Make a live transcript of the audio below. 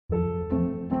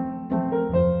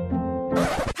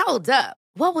Hold up.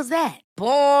 What was that?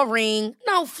 Boring.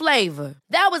 No flavor.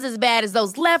 That was as bad as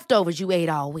those leftovers you ate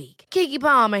all week. Keke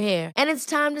Palmer here, and it's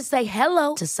time to say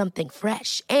hello to something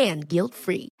fresh and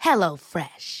guilt-free. Hello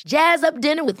Fresh. Jazz up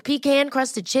dinner with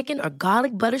pecan-crusted chicken or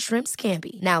garlic butter shrimp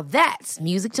scampi. Now that's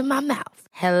music to my mouth.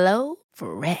 Hello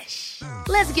Fresh.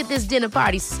 Let's get this dinner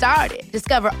party started.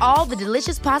 Discover all the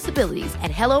delicious possibilities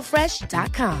at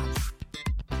hellofresh.com.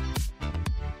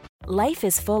 Life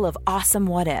is full of awesome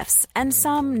what-ifs, and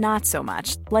some not so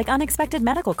much, like unexpected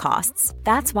medical costs.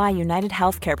 That's why United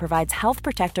Healthcare provides Health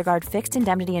Protector Guard fixed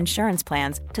indemnity insurance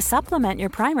plans to supplement your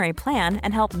primary plan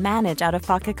and help manage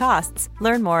out-of-pocket costs.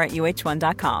 Learn more at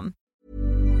uh1.com.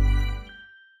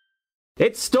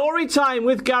 It's story time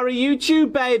with Gary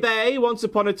YouTube, baby! Once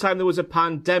upon a time there was a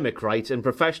pandemic, right? And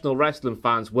professional wrestling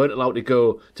fans weren't allowed to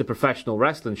go to professional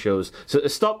wrestling shows. So to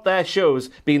stop their shows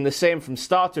being the same from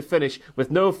start to finish with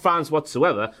no fans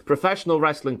whatsoever, professional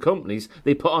wrestling companies,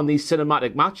 they put on these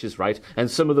cinematic matches, right?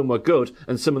 And some of them were good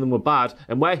and some of them were bad,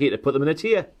 and we're here to put them in a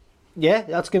tier. Yeah,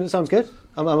 that's good. Sounds good.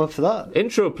 I'm up for that.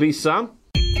 Intro, please, Sam.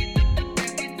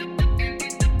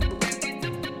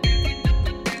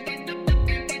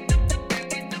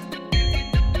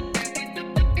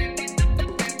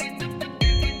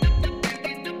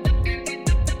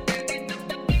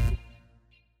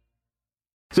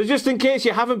 So just in case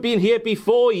you haven't been here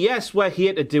before, yes, we're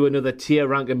here to do another tier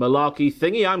ranking malarkey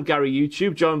thingy. I'm Gary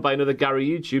YouTube, joined by another Gary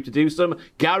YouTube to do some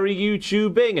Gary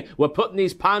YouTubing. We're putting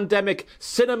these pandemic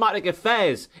cinematic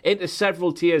affairs into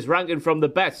several tiers, ranking from the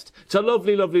best to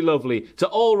lovely, lovely, lovely, to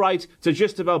all right, to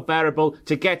just about bearable,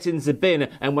 to get in the bin.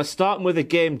 And we're starting with a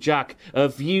game, Jack,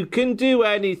 of you can do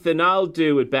anything, I'll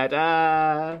do it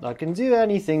better. I can do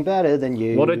anything better than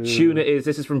you. What a tune it is.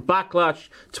 This is from Backlash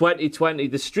 2020.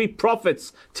 The Street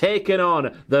Profits taking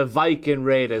on the Viking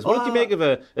Raiders. What did you make of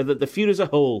the feud as a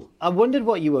whole? I wondered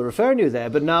what you were referring to there,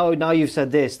 but now you've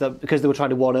said this, that because they were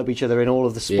trying to one-up each other in all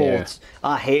of the sports, yeah.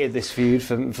 I hated this feud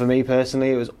for me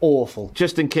personally. It was awful.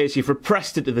 Just in case you've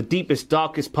repressed it to the deepest,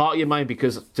 darkest part of your mind,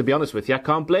 because, to be honest with you, I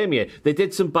can't blame you. They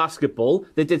did some basketball,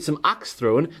 they did some axe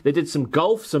throwing, they did some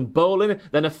golf, some bowling,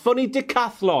 then a funny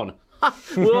decathlon.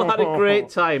 We all had a great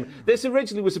time. This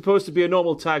originally was supposed to be a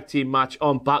normal tag team match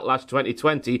on Backlash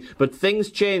 2020, but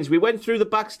things changed. We went through the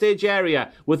backstage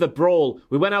area with a brawl.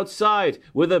 We went outside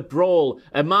with a brawl.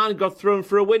 A man got thrown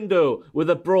through a window with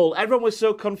a brawl. Everyone was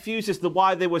so confused as to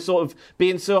why they were sort of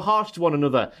being so harsh to one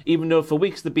another, even though for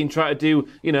weeks they'd been trying to do,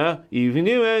 you know, even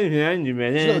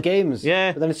little games.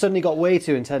 Yeah. But then it suddenly got way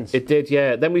too intense. It did,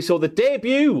 yeah. Then we saw the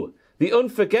debut, the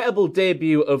unforgettable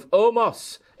debut of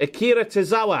Omos, Akira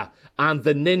Tozawa, and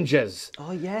the Ninjas.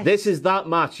 Oh, yes. This is that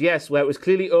match, yes, where it was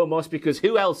clearly Omos, because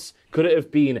who else could it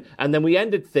have been? And then we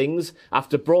ended things,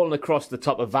 after brawling across the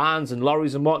top of vans and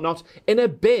lorries and whatnot, in a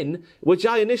bin, which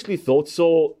I initially thought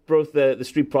saw both the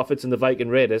Street Profits and the Viking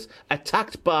Raiders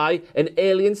attacked by an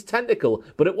alien's tentacle.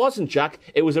 But it wasn't, Jack.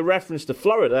 It was a reference to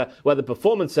Florida, where the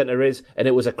Performance Center is, and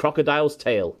it was a crocodile's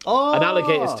tail. Oh, an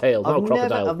alligator's tail, not a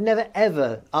crocodile. I've never,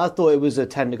 ever... I thought it was a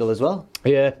tentacle as well.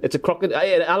 Yeah, it's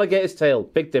an alligator's tail.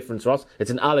 Big difference, Ross.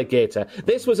 It's an alligator.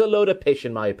 This was a load of pish,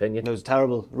 in my opinion. It was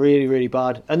terrible. Really, really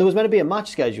bad. And there was meant to be a match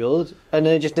scheduled, and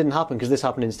then it just didn't happen because this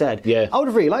happened instead. Yeah. I would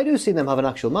have really liked to have seen them have an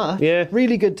actual match. Yeah.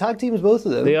 Really good tag teams, both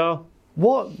of them. They are.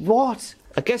 What?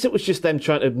 I guess it was just them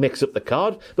trying to mix up the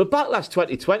card. But Backlash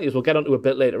 2020, as we'll get onto a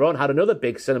bit later on, had another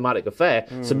big cinematic affair.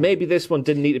 So maybe this one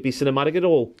didn't need to be cinematic at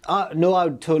all. No, I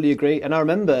would totally agree. And I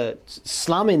remember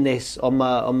slamming this on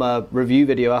my review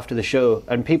video after the show,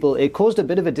 and it caused a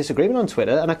bit of a disagreement on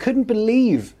Twitter, and I couldn't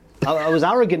believe... I was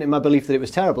arrogant in my belief that it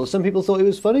was terrible. Some people thought it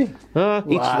was funny. Each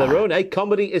to their own. Hey,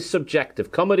 comedy is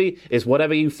subjective. Comedy is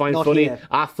whatever you find Not funny. Here.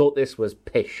 I thought this was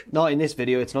pish. Not in this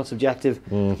video, it's not subjective.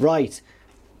 Right.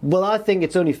 Well, I think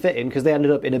it's only fitting because they ended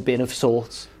up in a bin of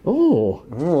sorts.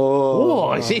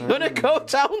 Oh, is he going to go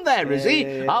down there, is he?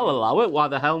 Yeah. I'll allow it. Why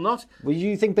the hell not? Would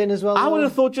you think bin as well? I would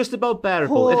have thought just about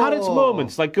bearable. It had its Oh.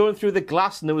 moments, like going through the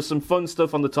glass, and there was some fun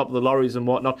stuff on the top of the lorries and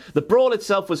whatnot. The brawl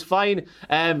itself was fine.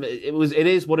 It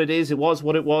is what it is. It was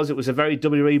what it was. It was a very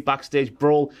WWE backstage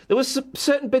brawl. There was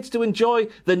certain bits to enjoy.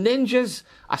 The Ninjas,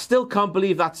 I still can't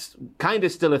believe that's kind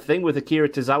of still a thing, with Akira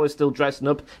Tozawa still dressing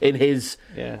up in his...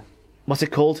 Yeah. What's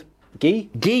it called?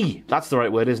 Gi. That's the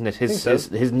right word, isn't it? His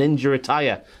ninja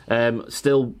attire.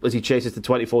 Still, as he chases the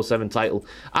 24/7 title.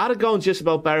 I'd have gone just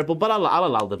about bearable, but I'll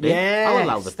allow the bin. Yes, I'll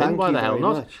allow the bin. Why the hell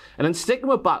not? Much. And then sticking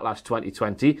with Backlash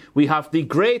 2020, we have the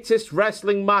greatest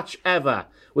wrestling match ever,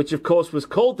 which of course was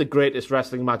called the greatest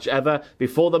wrestling match ever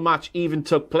before the match even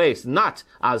took place. And that,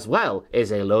 as well,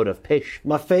 is a load of pish.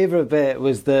 My favourite bit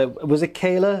was it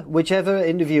Kayla? Whichever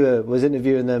interviewer was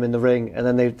interviewing them in the ring, and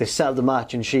then they settled the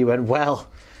match, and she went, well,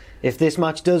 if this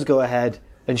match does go ahead,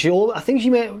 and I think she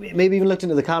maybe even looked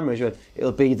into the camera and she went,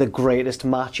 it'll be the greatest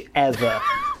match ever.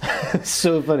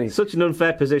 So funny. Such an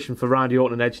unfair position for Randy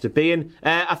Orton and Edge to be in.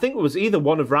 I think it was either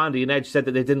one of Randy and Edge said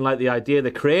that they didn't like the idea,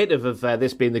 the creative of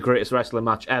this being the greatest wrestling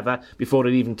match ever before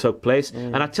it even took place.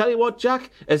 And I tell you what, Jack,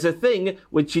 as a thing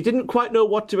which you didn't quite know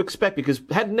what to expect, because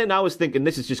heading in I was thinking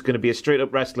this is just going to be a straight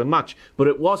up wrestling match, but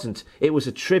it wasn't. It was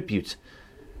a tribute.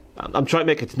 I'm trying to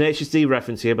make a Tenacious D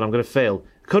reference here, but I'm going to fail.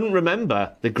 Couldn't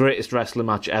remember the greatest wrestling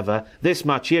match ever. This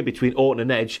match here between Orton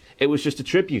and Edge, it was just a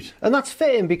tribute. And that's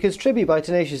fitting because Tribute by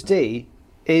Tenacious D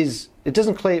it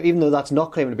doesn't claim, even though that's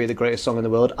not claiming to be the greatest song in the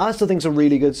world, I still think it's a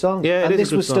really good song. Yeah, and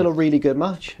this was still a really good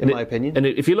match, in my opinion. And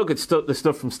if you look at the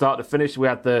stuff from start to finish, we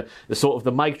had the sort of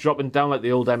the mic dropping down like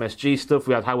the old MSG stuff.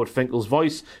 We had Howard Finkel's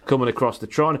voice coming across the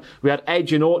Tron. We had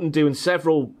Edge and Orton doing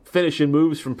several finishing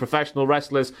moves from professional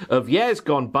wrestlers of years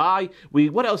gone by.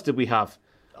 What else did we have?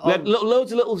 We had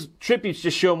loads of little tributes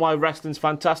just showing why wrestling's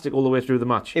fantastic all the way through the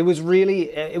match. It was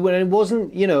really, it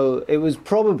wasn't, it was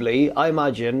probably, I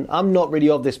imagine, I'm not really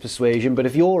of this persuasion, but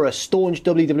if you're a staunch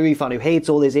WWE fan who hates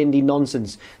all this indie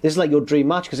nonsense, this is like your dream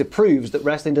match because it proves that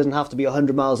wrestling doesn't have to be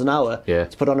 100 miles an hour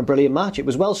to put on a brilliant match. It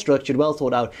was well structured, well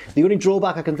thought out. The only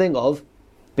drawback I can think of,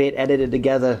 bit edited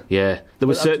together. Yeah, there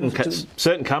were certain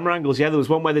camera angles. Yeah, there was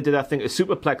one where they did, I think, a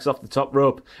superplex off the top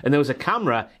rope, and there was a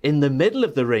camera in the middle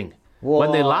of the ring. Whoa.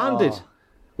 When they landed,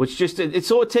 which just, it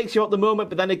sort of takes you out the moment,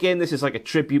 but then again, this is like a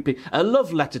tribute, a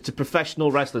love letter to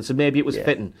professional wrestling, so maybe it was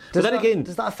fitting. Does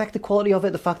that affect the quality of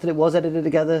it, the fact that it was edited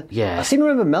together? Yeah. I seem to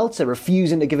remember Meltzer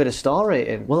refusing to give it a star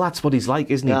rating. Well, that's what he's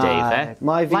like, isn't he, Dave?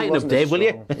 My view Lighten up, Dave, will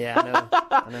you? Yeah,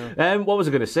 I know. What was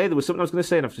I going to say? There was something I was going to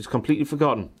say and I've just completely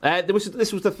forgotten.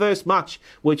 This was the first match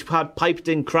which had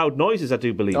piped-in crowd noises, I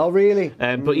do believe. Oh, really?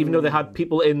 But even though they had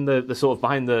people in the sort of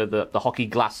behind the hockey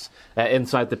glass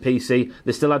inside the PC,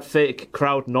 they still had fake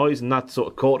crowd noise, and that sort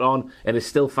of caught on, and it's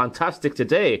still fantastic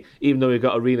today. Even though we've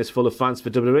got arenas full of fans for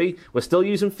WWE, we're still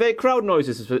using fake crowd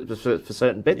noises for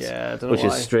certain bits, which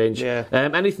is strange. Yeah.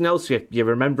 Anything else you're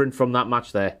remembering from that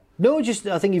match there? No, just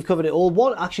I think you've covered it all.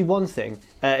 One thing,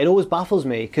 it always baffles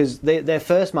me because their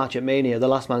first match at Mania, the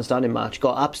Last Man Standing match,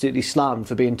 got absolutely slammed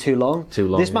for being too long.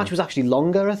 This match was actually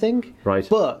longer, I think. Right.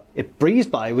 But it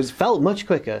breezed by. Felt much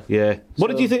quicker. Yeah.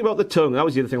 What did you think about the tongue? That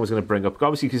was the other thing I was going to bring up.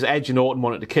 Obviously, because Edge and Orton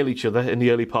wanted to kill each other in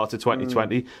the early part of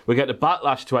 2020. We get to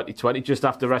Backlash 2020 just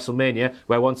after WrestleMania,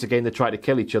 where once again they try to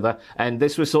kill each other, and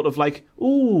this was sort of like,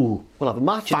 ooh, we'll have a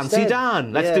match fancy instead.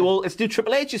 Dan. Let's do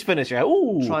Triple H's finisher.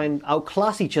 Ooh, try and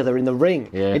outclass each other in the ring.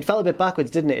 Yeah. It felt a bit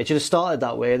backwards, didn't it? It should have started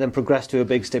that way and then progressed to a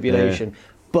big stipulation.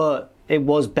 But it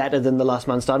was better than the Last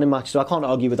Man Standing match, so I can't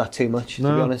argue with that too much, to be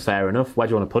honest. Fair enough. Where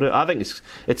do you want to put it? I think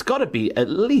it's got to be at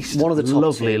least one of the top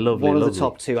lovely. One of the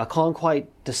top two. I can't quite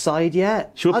decide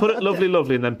yet. Should we put it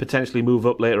lovely, and then potentially move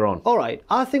up later on? All right.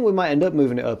 I think we might end up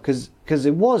moving it up because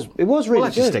it was really well,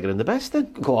 let's good. just stick it in the best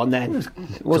then. Go on then.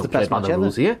 It was the best match ever.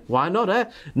 Rules here. Why not, eh?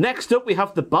 Next up, we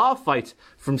have the bar fight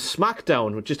from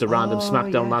SmackDown, just a random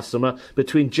SmackDown last summer,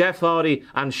 between Jeff Hardy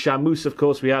and Sheamus. Of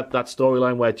course, we had that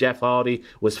storyline where Jeff Hardy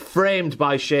was framed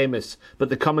by Sheamus, but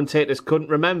the commentators couldn't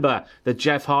remember that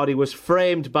Jeff Hardy was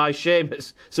framed by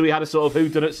Sheamus. So we had a sort of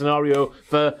whodunit scenario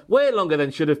for way longer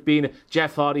than should have been.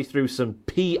 Jeff Hardy threw some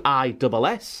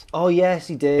PISS. Oh, yes,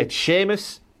 he did. It's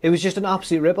Sheamus. It was just an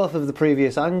absolute rip-off of the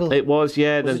previous angle. It was,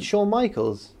 yeah. Was it Shawn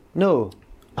Michaels? No.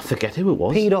 I forget who it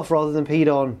was. Peed off rather than peed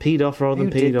on. Peed off rather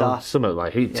than peed on. That? Something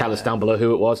like tell us down below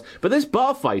who it was. But this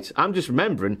bar fight, I'm just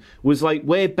remembering, was like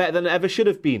way better than it ever should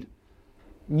have been.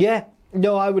 Yeah.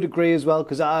 No, I would agree as well,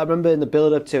 because I remember in the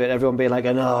build-up to it, everyone being like,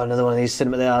 oh, no, another one of these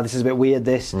cinema, this is a bit weird,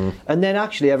 this. And then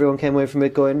actually everyone came away from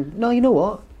it going, no, you know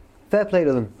what? Fair play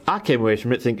to them. I came away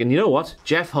from it thinking, you know what?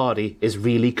 Jeff Hardy is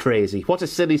really crazy. What a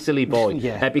silly, silly boy.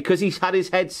 Yeah. Because he's had his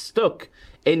head stuck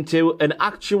into an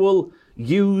actual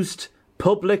used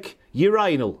public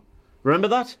urinal. Remember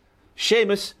that?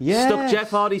 Sheamus stuck Jeff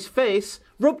Hardy's face,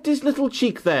 rubbed his little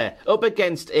cheek there, up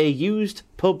against a used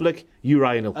public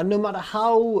urinal. And no matter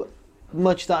how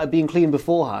much that had been cleaned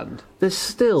beforehand, there's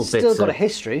still got a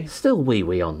history. Still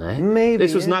wee on there. Maybe.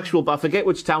 This was an actual bar. I forget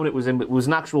which town it was in, but it was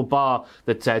an actual bar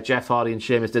that Jeff Hardy and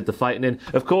Sheamus did the fighting in.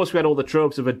 Of course, we had all the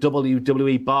tropes of a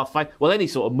WWE bar fight. Well, any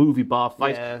sort of movie bar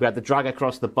fight. Yeah. We had the drag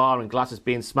across the bar and glasses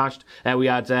being smashed. We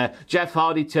had Jeff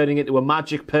Hardy turning into a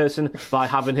magic person by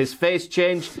having his face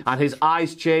change and his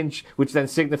eyes change, which then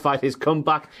signified his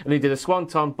comeback. And he did a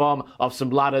swanton bomb of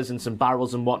some ladders and some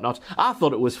barrels and whatnot. I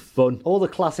thought it was fun. All the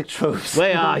classic tropes moves.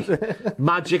 Way aye.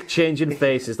 Magic changing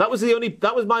faces. That was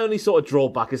my only sort of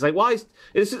drawback. It's like, why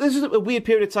this is a weird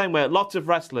period of time where lots of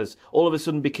wrestlers all of a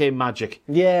sudden became magic.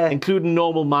 Yeah. Including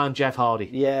normal man Jeff Hardy.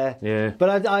 Yeah. Yeah.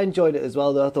 But I enjoyed it as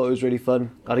well, though. I thought it was really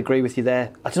fun. I'd agree with you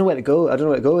there. I don't know where to go. I don't know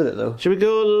where to go with it, though. Should we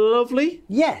go lovely?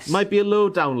 Yes. Might be a low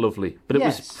down lovely. But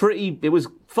it was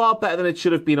far better than it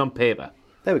should have been on paper.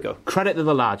 There we go. Credit to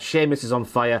the lad. Sheamus is on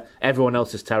fire. Everyone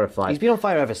else is terrified. He's been on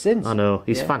fire ever since. I know.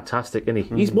 He's fantastic, isn't he?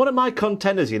 He's one of my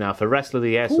contenders, for Wrestler of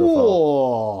the Year so far.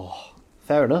 Oh,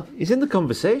 fair enough. He's in the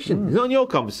conversation. He's not in your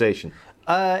conversation.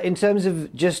 In terms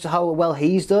of just how well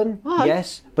he's done, Aye.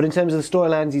 yes. But in terms of the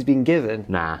storylines he's been given,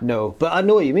 Nah. No. But I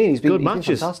know what you mean. He's been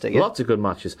Matches. fantastic. Yeah? Lots of good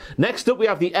matches. Next up, we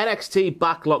have the NXT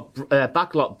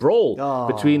backlot brawl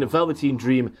between Velveteen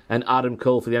Dream and Adam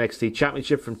Cole for the NXT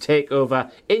Championship from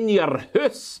TakeOver in your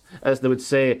house, as they would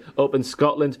say up in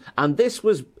Scotland. And this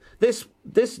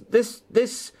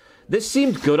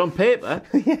seemed good on paper,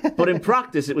 but in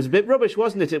practice it was a bit rubbish,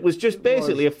 wasn't it? It was just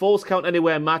basically a Falls Count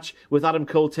Anywhere match with Adam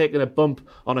Cole taking a bump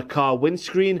on a car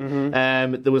windscreen.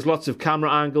 There was lots of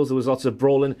camera angles, there was lots of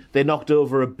brawling. They knocked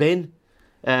over a bin.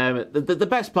 The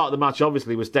best part of the match,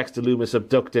 obviously, was Dexter Lumis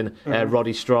abducting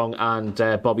Roddy Strong and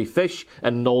Bobby Fish,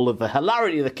 and all of the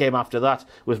hilarity that came after that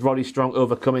with Roddy Strong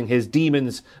overcoming his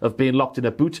demons of being locked in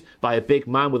a boot by a big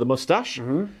man with a moustache.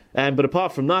 But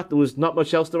apart from that, there was not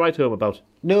much else to write home about.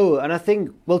 No, and I think,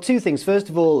 well, two things. First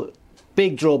of all,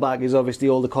 big drawback is obviously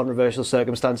all the controversial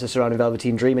circumstances surrounding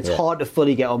Velveteen Dream. It's hard to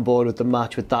fully get on board with the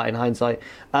match with that in hindsight.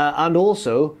 And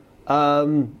also,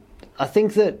 I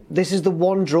think that this is the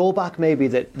one drawback maybe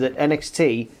that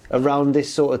NXT around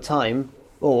this sort of time,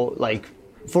 or like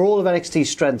for all of NXT's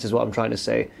strengths is what I'm trying to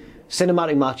say,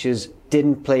 cinematic matches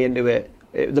didn't play into it.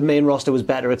 The main roster was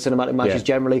better at cinematic matches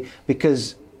generally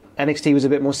because NXT was a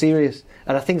bit more serious.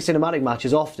 And I think cinematic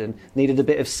matches often needed a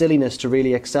bit of silliness to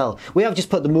really excel. We have just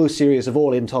put the most serious of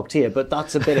all in top tier, but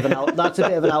that's a bit of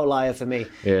an outlier for me.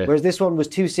 Yeah. Whereas this one was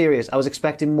too serious. I was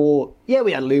expecting more. Yeah,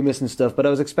 we had Loomis and stuff, but I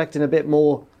was expecting a bit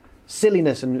more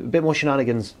silliness and a bit more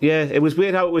shenanigans. Yeah, it was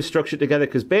weird how it was structured together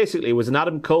because basically it was an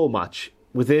Adam Cole match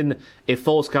within a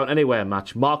Falls Count Anywhere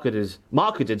match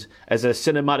marketed as a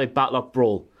cinematic backlock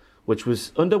brawl, which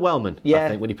was underwhelming, I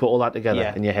think, when you put all that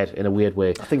together in your head in a weird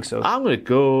way. I think so. I'm going to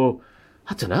go,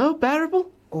 I don't know,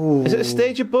 bearable? Ooh. Is it a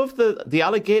stage above the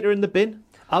alligator in the bin?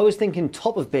 I was thinking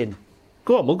top of bin.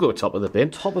 Go on, we'll go top of the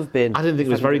bin. Top of bin. I didn't think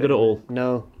it was very good at all.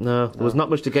 No. There was not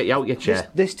much to get you out your chair.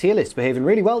 This tier list's behaving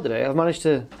really well today. I've managed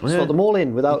to slot them all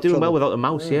in without doing trouble. well without the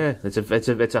mouse, yeah.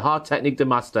 It's a hard technique to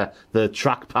master, the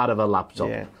trackpad of a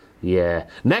laptop. Yeah.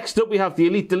 Next up, we have the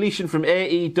Elite Deletion from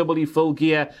AEW Full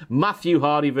Gear. Matthew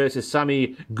Hardy versus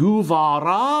Sammy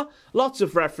Guevara. Lots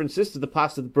of references to the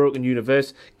past of the Broken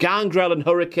Universe. Gangrel and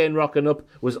Hurricane rocking up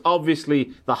was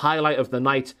obviously the highlight of the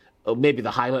night, or maybe the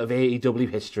highlight of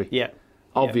AEW history. Yeah.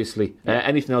 Obviously.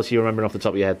 Anything else you're remembering off the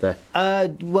top of your head there?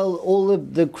 Well, all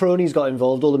the cronies got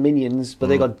involved, all the minions, but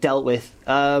they got dealt with.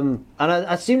 And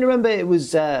I seem to remember it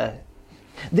was...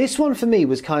 this one for me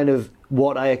was kind of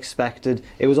what I expected.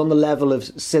 It was on the level of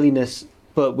silliness,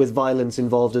 but with violence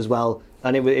involved as well.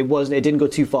 And it didn't go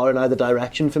too far in either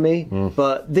direction for me.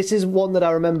 But this is one that I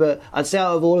remember, I'd say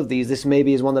out of all of these, this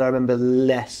maybe is one that I remember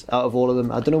less out of all of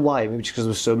them. I don't know why, maybe just because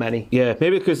there were so many. Yeah,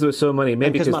 maybe because there were so many.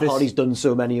 Maybe because Matt Hardy's done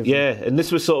so many of them. Yeah, and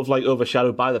this was sort of like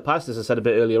overshadowed by the past, as I said a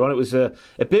bit earlier on. It was a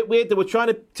bit weird. They were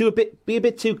trying to be a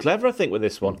bit too clever, I think, with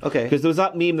this one. Okay. Because there was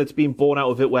that meme that's been born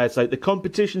out of it where it's like, the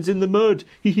competition's in the mud,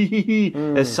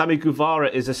 as Sammy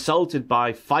Guevara is assaulted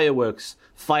by fireworks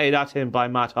fired at him by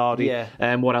Matt Hardy.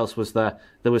 Yeah. What else was there?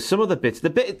 There was some other bits. The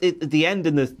bit at the end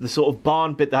in the sort of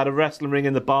barn bit, they had a wrestling ring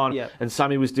in the barn, and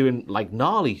Sammy was doing like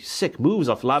gnarly, sick moves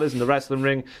off ladders in the wrestling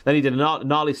ring. Then he did a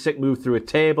gnarly, sick move through a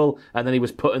table, and then he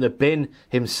was put in the bin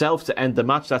himself to end the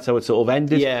match. That's how it sort of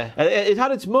ended. Yeah. It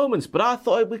had its moments, but I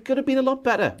thought it could have been a lot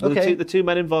better with the two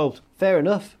men involved. Fair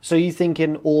enough. So you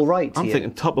thinking all right I'm here?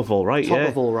 thinking top of all right, Top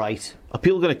of all right. Are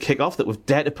people going to kick off that we've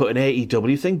dared to put an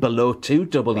AEW thing below two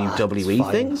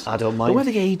WWE things? I don't mind. But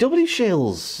we're the AEW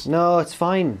shills. No, it's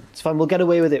fine. It's fine. We'll get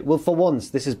away with it. Well, for once,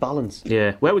 this is balance.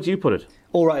 Yeah. Where would you put it?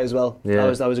 All right as well. Yeah.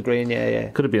 I was agreeing, yeah.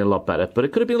 Could have been a lot better, but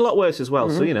it could have been a lot worse as well.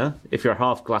 So, if you're a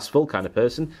half glass full kind of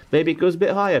person, maybe it goes a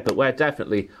bit higher, but we're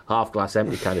definitely half glass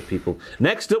empty kind of people.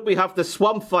 Next up, we have the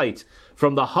Swamp Fight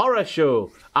from the Horror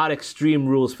Show at Extreme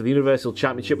Rules for the Universal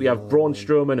Championship. We have Braun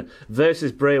Strowman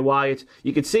versus Bray Wyatt.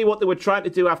 You can see what they were trying to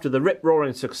do after the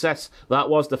rip-roaring success that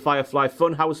was the Firefly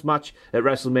Funhouse match at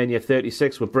WrestleMania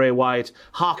 36, where Bray Wyatt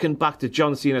harkened back to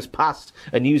John Cena's past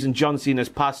and using John Cena's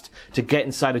past to get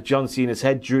inside of John Cena's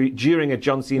head during a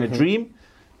John Cena dream.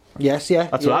 Yes, yeah.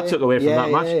 That's what I took away from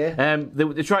that match. Yeah.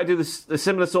 They tried to do the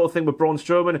similar sort of thing with Braun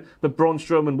Strowman, but Braun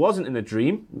Strowman wasn't in a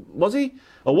dream, was he?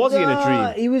 Or was he in a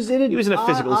dream? He was in a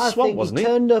physical swamp, wasn't he? He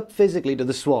turned up physically to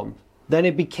the swamp. Then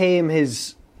it became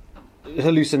his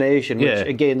hallucination, which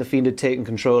again the Fiend had taken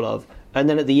control of. And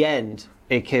then at the end,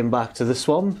 it came back to the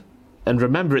swamp. And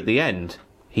remember, at the end,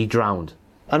 he drowned.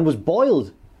 And was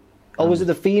boiled. Or was it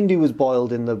the Fiend who was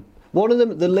boiled in the... One of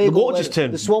them, the label... water just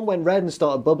turned... The swamp went red and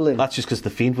started bubbling. That's just because the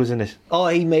Fiend was in it. Oh,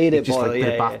 he made it just boil, like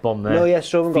a bath bomb there. No, yeah,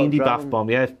 Strowman Fiendy got bath bomb,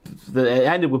 yeah. It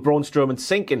ended with Braun Strowman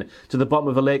sinking to the bottom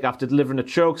of a lake after delivering a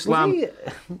choke slam.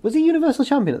 Was he Universal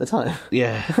Champion at the time?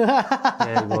 Yeah.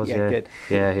 Yeah, he was, yeah. Good.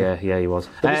 Yeah, he was.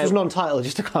 But this was non-title,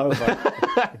 just to clarify.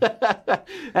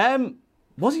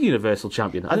 Was he Universal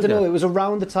Champion? I don't know, it was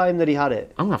around the time that he had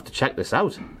it. I'm going to have to check this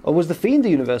out. Or was The Fiend the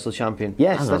Universal Champion?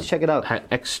 Yes, let's check it out.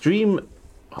 Extreme...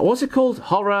 What's it called?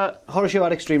 Horror Show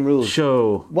at Extreme Rules.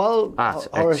 Show While at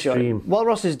Horror Extreme. Show. While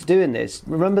Ross is doing this,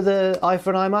 remember the Eye for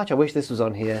an Eye match? I wish this was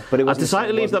on here, but it wasn't. I decided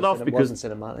to leave that off because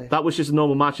that was just a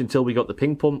normal match until we got the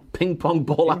ping pong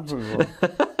ball out.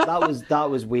 that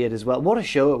was weird as well. What a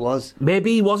show it was.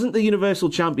 Maybe he wasn't the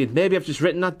Universal Champion. Maybe I've just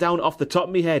written that down off the top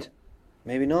of my head.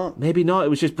 Maybe not. Maybe not. It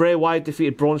was just Bray Wyatt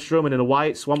defeated Braun Strowman in a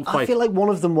Wyatt swamp fight. I feel like one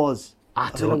of them was. I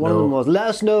don't know. One of them was. Let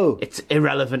us know. It's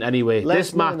irrelevant anyway. Let this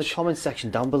us know match in the comments section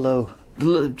down below.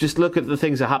 Just look at the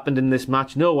things that happened in this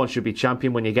match. No one should be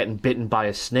champion when you're getting bitten by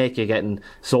a snake. You're getting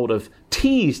sort of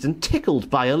teased and tickled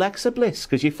by Alexa Bliss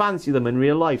because you fancy them in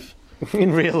real life.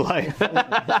 In real life.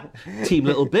 Team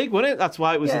Little Big, wasn't it? That's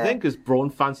why it was the thing, because Braun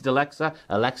fancied Alexa.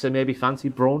 Alexa maybe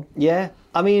fancied Braun. Yeah.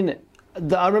 I mean,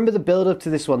 I remember the build-up to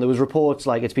this one. There was reports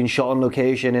like it's been shot on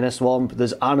location in a swamp.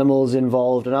 There's animals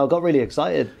involved. And I got really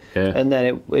excited. Yeah. And then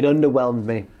it underwhelmed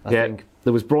me, I think.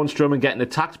 There was Braun Strowman getting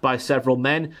attacked by several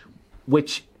men,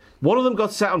 which one of them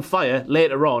got set on fire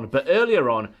later on, but earlier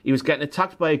on he was getting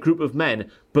attacked by a group of men,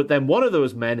 but then one of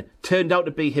those men turned out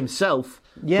to be himself,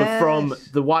 but from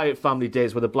the Wyatt family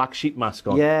days with a black sheep mask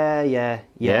on. Yeah.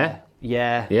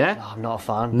 Oh, I'm not a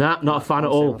fan. Nah, not a fan at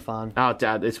all. I'm a fan. Oh,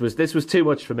 Dad, this was too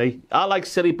much for me. I like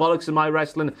silly bollocks in my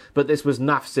wrestling, but this was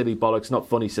naff silly bollocks, not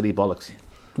funny silly bollocks.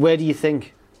 Where do you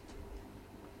think?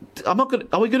 Are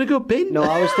we going to go bin? No,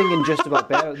 I was thinking just about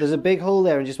bearable. There's a big hole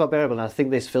there in just about bearable, and I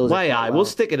think this fills it. Well. We'll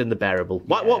stick it in the bearable.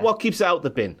 Yeah. What keeps it out the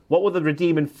bin? What were the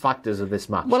redeeming factors of this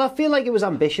match? Well, I feel like it was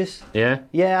ambitious. Yeah?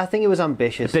 Yeah, I think it was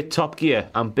ambitious. A bit Top Gear.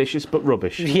 Ambitious but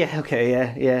rubbish. Yeah, okay,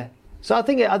 yeah. So I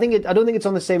don't think it's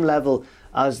on the same level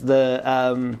as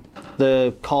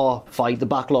the car fight, the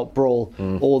backlot brawl,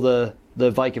 or the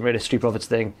Viking Raiders Street Profits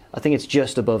thing. I think it's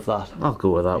just above that. I'll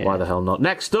go with that. Yeah. Why the hell not?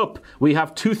 Next up, we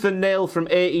have Tooth and Nail from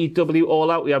AEW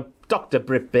All Out. We have Dr.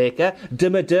 Britt Baker,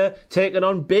 Dimmador, taking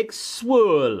on Big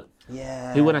Swole.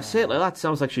 Yeah. Who, when I say it like that,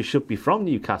 sounds like she should be from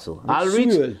Newcastle. I'll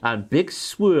reach and Big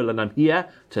Swole, and I'm here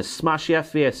to smash your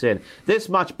face in. This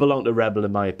match belonged to Rebel,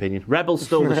 in my opinion. Rebel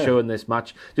stole the show in this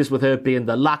match, just with her being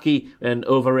the lackey and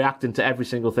overreacting to every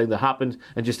single thing that happened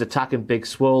and just attacking Big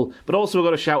Swole. But also we've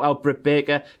got to shout out Britt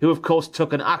Baker, who of course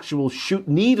took an actual shoot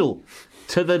needle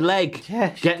to the leg,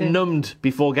 getting numbed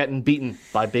before getting beaten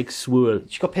by Big Swole.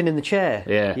 She got pinned in the chair.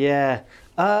 Yeah.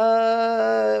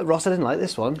 Ross, I didn't like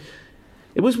this one.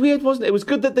 It was weird, wasn't it? It was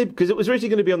good that because it was originally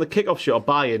going to be on the kickoff show or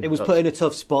buy-in. It was put in a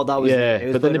tough spot. That was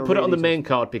but then they put it on the main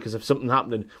card because of something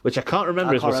happening, which I can't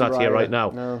remember as we're sat here right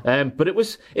now. No. But it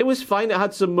was fine. It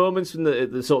had some moments in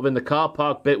the sort of in the car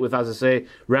park bit with, as I say,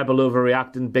 Rebel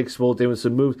overreacting, Big Swole doing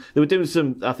some moves. They were doing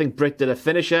some. I think Britt did a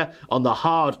finisher on the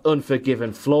hard,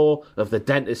 unforgiving floor of the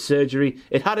dentist surgery.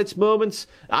 It had its moments.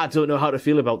 I don't know how to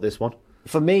feel about this one.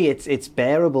 For me, it's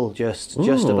bearable. Just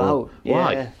about. Yeah.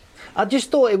 Why? I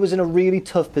just thought it was in a really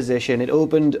tough position. It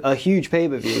opened a huge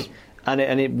pay-per-view, and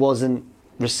it wasn't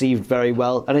received very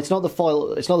well. And it's not the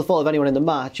fault of anyone in the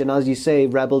match. And as you say,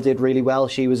 Rebel did really well.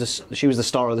 She was the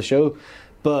star of the show,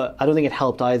 but I don't think it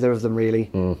helped either of them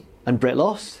really. And Britt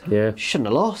lost. Yeah, she shouldn't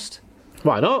have lost.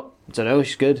 Why not? I don't know.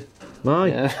 She's good. Aye.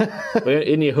 Yeah.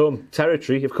 In your home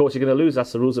territory, of course, you're going to lose.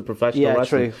 That's the rules of professional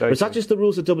wrestling. True. But is that just the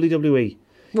rules of WWE?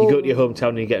 You go to your hometown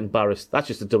and you get embarrassed. That's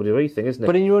just a WWE thing, isn't it?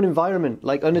 But in your own environment,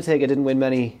 like Undertaker didn't win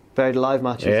many Buried Alive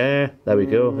matches. Yeah, there we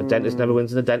go. A dentist never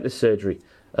wins in a dentist surgery.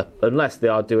 Unless they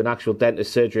are doing actual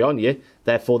dentist surgery on you.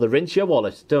 Therefore, they rinse your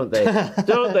wallet, don't they?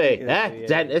 Don't they? Yeah.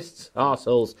 Dentists,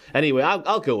 arseholes. Anyway,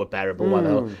 I'll go with bearable. Why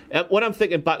not? When I'm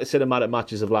thinking back to cinematic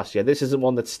matches of last year, this isn't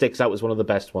one that sticks out as one of the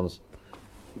best ones.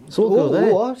 So we'll go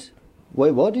there. What?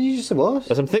 Wait, what did you just say?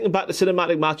 What? As I'm thinking back to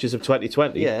cinematic matches of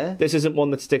 2020, this isn't one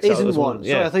that sticks out as one.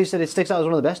 Sorry, I thought you said it sticks out as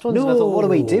one of the best ones. No. And I thought, what are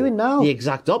we doing now? The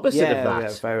exact opposite of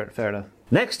that. Yeah, fair enough.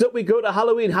 Next up, we go to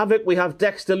Halloween Havoc. We have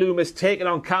Dexter Lumis taking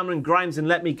on Cameron Grimes, and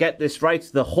let me get this right,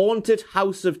 the Haunted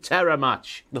House of Terror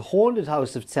match. The Haunted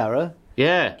House of Terror.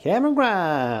 Yeah. Cameron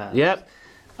Grimes. Yep.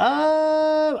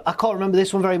 I can't remember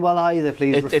this one very well either.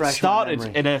 Please refresh It my started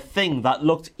memory. in a thing that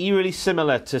looked eerily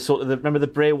similar to sort of remember the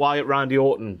Bray Wyatt, Randy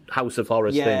Orton House of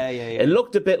Horrors thing. Yeah. It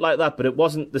looked a bit like that, but it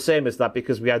wasn't the same as that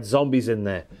because we had zombies in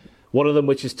there. One of them,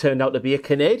 which has turned out to be a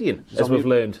Canadian, as we've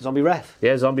learned. Zombie Ref.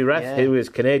 Yeah, Zombie Ref, Yeah. who is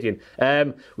Canadian.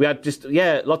 We had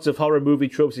lots of horror movie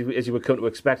tropes, as you would come to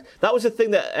expect. That was the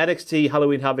thing that NXT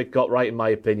Halloween Havoc got right, in my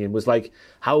opinion, was like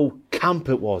how camp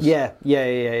it was. Yeah.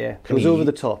 It was over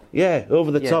the top. Yeah,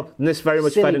 over the top. And this very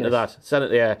much fed into Silliness.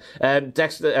 that.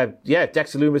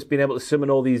 Dexter Lumis being able to summon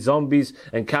all these zombies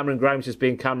and Cameron Grimes just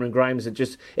being Cameron Grimes.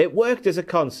 It worked as a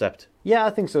concept. Yeah,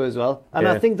 I think so as well. And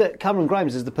Yeah. I think that Cameron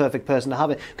Grimes is the perfect person to have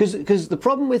it. Because the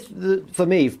problem for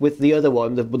me, with the other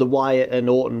one, the Wyatt and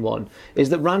Orton one,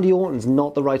 is that Randy Orton's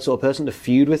not the right sort of person to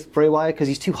feud with Bray Wyatt because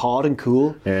he's too hard and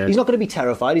cool. Yeah. He's not going to be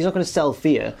terrified. He's not going to sell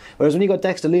fear. Whereas when you got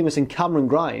Dexter Lumis and Cameron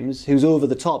Grimes, who's over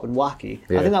the top and wacky,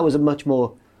 I think that was a much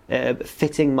more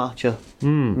fitting matchup.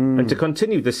 And to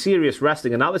continue the serious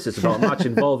wrestling analysis about a match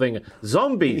involving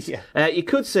zombies, you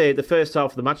could say the first half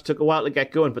of the match took a while to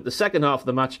get going, but the second half of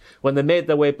the match, when they made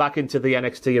their way back into the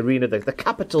NXT arena, the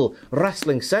Capitol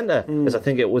Wrestling Centre, as I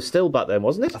think it was still back then,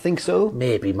 wasn't it? I think so.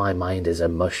 Maybe my mind is a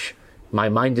mush. My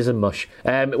mind is a mush.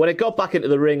 When it got back into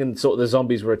the ring and sort of the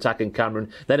zombies were attacking Cameron,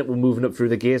 then it was moving up through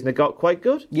the gears and it got quite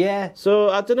good. Yeah. So,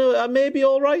 I don't know, maybe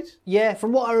all right? Yeah,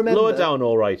 from what I remember. Lower down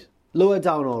all right. Lower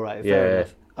down, all right. Fair Yeah.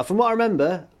 enough. From what I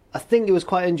remember, I think it was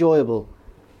quite enjoyable.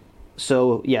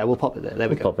 So, yeah, we'll pop it there. There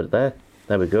we go. Pop it there.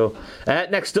 There we go.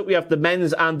 Next up, we have the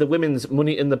men's and the women's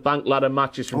Money in the Bank ladder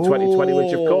matches from 2020,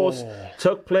 which, of course,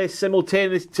 took place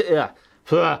simultaneously.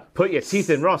 Put your teeth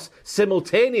in, Ross.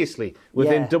 Simultaneously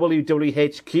within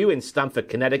WWHQ in Stamford,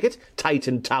 Connecticut,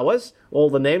 Titan Towers, all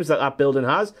the names that building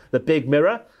has, the Big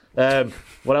Mirror.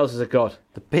 What else has it got?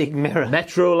 The Big Mirror.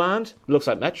 Metroland. Looks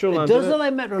like Metroland. It does look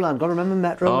like Metroland. Got to remember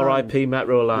Metroland. R.I.P.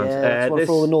 Metroland. Yeah, that's one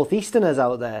for all the Northeasterners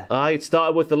out there. It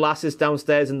started with the lasses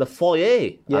downstairs in the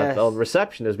foyer, Yes. or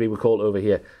reception as we would call it over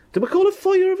here. Do we call it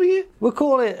foyer over here? We'll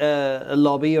call it a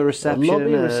lobby or reception.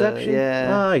 Lobby reception?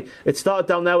 Yeah. Aye. It started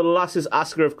down there with the lasses.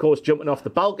 Asuka, of course, jumping off the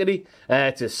balcony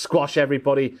to squash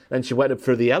everybody. And she went up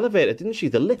through the elevator, didn't she?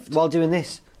 The lift. While doing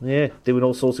this. Yeah, doing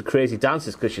all sorts of crazy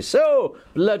dances because she's so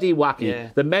bloody wacky. Yeah.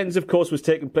 The men's, of course, was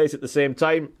taking place at the same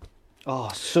time.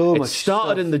 Oh, so much It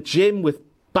started stuff. in the gym with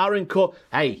Baron Corbin.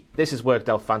 Hey, this has worked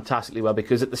out fantastically well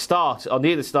because at the start, or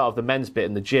near the start of the men's bit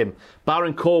in the gym,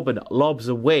 Baron Corbin lobs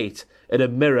a weight at a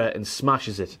mirror and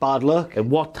smashes it. Bad luck. And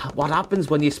what happens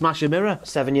when you smash a mirror?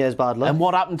 7 years bad luck. And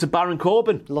what happened to Baron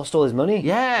Corbin? Lost all his money.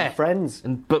 Yeah. And friends.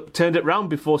 But turned it round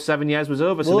before 7 years was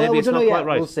over, so Well, maybe we it's don't not know quite yet.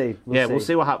 right. We'll see. We'll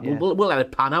see what happens. Yeah. We'll let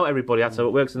it pan out, everybody. That's how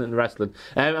it works in wrestling.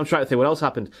 I'm trying to think what else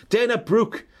happened. Dana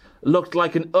Brooke looked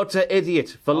like an utter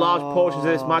idiot for large portions of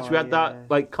this match. We had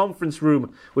that conference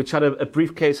room which had a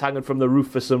briefcase hanging from the roof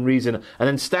for some reason, and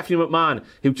then Stephanie McMahon,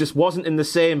 who just wasn't in the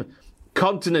same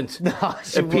continent,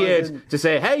 she appeared wasn't. to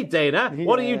say, "Hey Dana,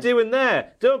 what are you doing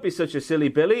there? Don't be such a silly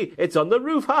Billy. It's on the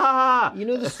roof, ha ha ha." You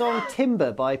know the song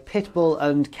Timber by Pitbull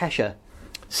and Kesha?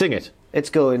 Sing it. It's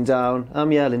going down.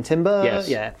 I'm yelling timber. Yes.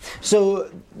 Yeah. So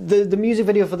the music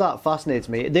video for that fascinates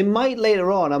me. They might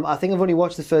later on. I think I've only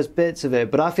watched the first bits of it,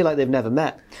 but I feel like they've never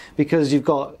met because you've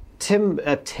got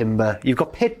Timber. You've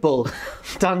got Pitbull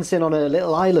dancing on a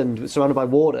little island surrounded by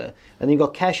water, and you've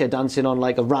got Kesha dancing on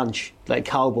like a ranch, like a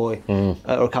cowboy or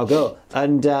a cowgirl.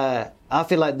 And I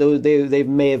feel like they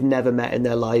may have never met in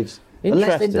their lives.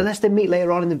 Interesting. Unless they meet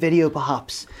later on in the video,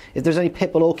 perhaps. If there's any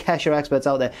Pitbull or Kesha experts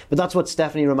out there. But that's what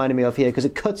Stephanie reminded me of here, because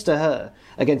it cuts to her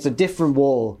against a different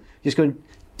wall, just going,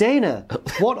 Dana,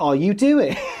 what are you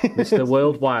doing? Mr.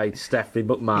 Worldwide, Stephanie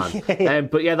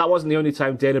McMahon. But yeah, that wasn't the only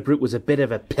time Dana Brooke was a bit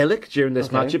of a pillock during this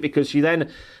matchup, because there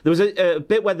was a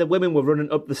bit where the women were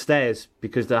running up the stairs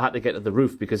because they had to get to the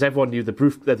roof, because everyone knew the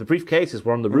briefcases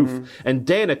were on the roof. And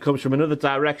Dana comes from another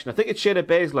direction. I think it's Shayna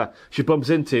Baszler she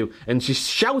bumps into, and she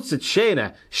shouts at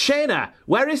Shayna,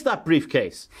 where is that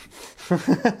briefcase?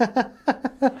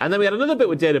 And then we had another bit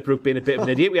with Dana Brooke being a bit of an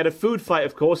idiot. We had a food fight,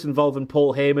 of course, involving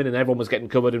Paul Heyman, and everyone was getting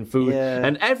covered in food. Yeah.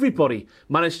 And everybody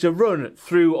managed to run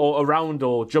through or around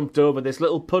or jumped over this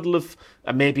little puddle of,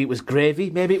 maybe it was gravy,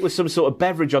 maybe it was some sort of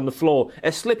beverage on the floor,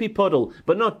 a slippy puddle.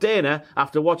 But not Dana.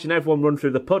 After watching everyone run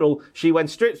through the puddle, she went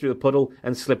straight through the puddle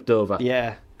and slipped over.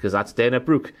 Yeah. Because that's Dana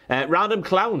Brooke. Random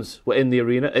clowns were in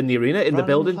the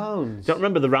building. Clowns? Don't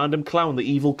remember the random clown, the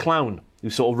evil clown,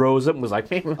 who sort of rose up and was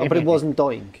like... Oh, but it wasn't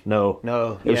Doink. No.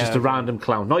 No. It was Yeah, just a okay. random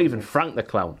clown. Not even Frank the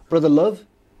clown. Brother Love?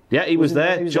 Yeah, he was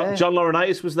there. He was John there.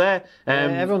 Laurinaitis was there.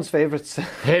 Everyone's favourites.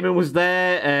 Heyman was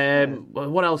there.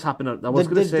 What else happened? I was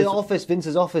going to say the office,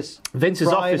 Vince's office. Vince's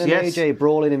Brian office, and yes. AJ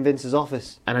brawling in Vince's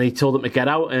office. And then he told them to get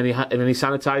out, and then he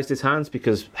sanitised his hands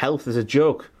because health is a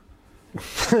joke.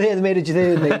 They made a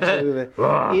joke with it.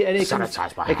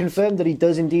 Sanitise my It hands. confirmed that he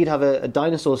does indeed have a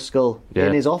dinosaur skull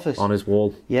in his office. On his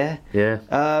wall. Yeah. Yeah.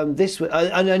 And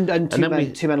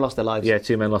two men lost their lives. Yeah,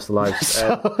 2 men lost their lives.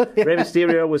 Rey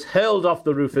Mysterio was hurled off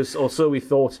the roof, or so we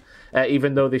thought,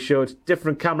 even though they showed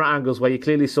different camera angles where you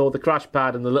clearly saw the crash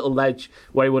pad and the little ledge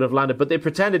where he would have landed, but they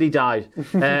pretended he died.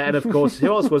 And of course, who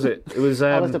else was it? It was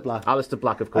Aleister Black. Aleister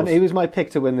Black, of course. And he was my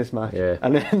pick to win this match. Yeah.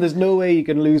 And there's no way you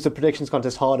can lose the predictions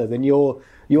contest harder than your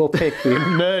pick being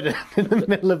murdered in the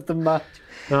middle of the match.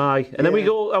 Aye, and then we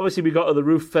got to the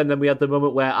roof, and then we had the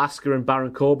moment where Asuka and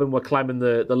Baron Corbin were climbing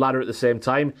the ladder at the same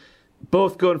time,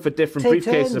 both going for different Take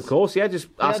briefcases, turns. of course. Yeah, just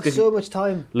They had Asuka. so much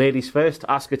time. Ladies first.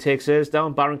 Asuka takes hers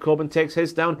down. Baron Corbin takes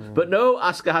his down. But no,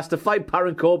 Asuka has to fight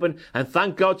Baron Corbin, and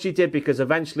thank God she did, because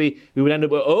eventually we would end up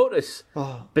with Otis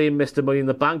being Mr. Money in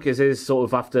the Bank, as is sort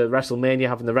of after WrestleMania,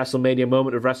 having the WrestleMania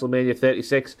moment of WrestleMania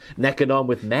 36, necking on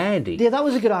with Mandy. Yeah, that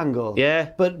was a good angle. Yeah.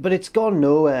 But it's gone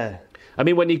nowhere. I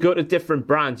mean, when you go to different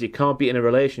brands, you can't be in a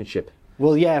relationship.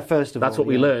 Well, yeah, first of all. That's what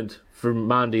we learned from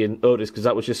Mandy and Otis, because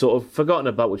that was just sort of forgotten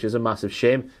about, which is a massive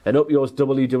shame. And up yours,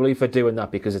 WWE, for doing that,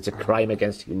 because it's a crime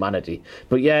against humanity.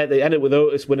 But yeah, they ended with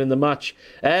Otis winning the match.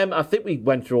 I think we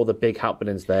went through all the big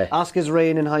happenings there. Asuka's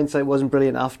reign, in hindsight, wasn't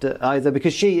brilliant after either,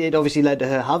 because it obviously led to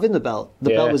her having the belt.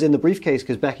 The belt was in the briefcase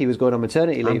because Becky was going on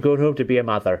maternity leave. I'm going home to be a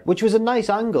mother. Which was a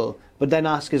nice angle, but then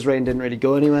Asuka's reign didn't really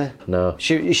go anywhere. No.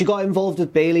 She got involved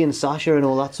with Bayley and Sasha and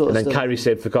all that sort And of then stuff. Kairi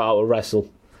said forgot how to wrestle.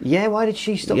 Yeah, why did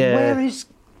she stop? Yeah.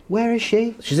 Where is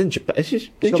she? She's in Japan. Is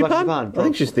she in gone back to Japan? Japan? I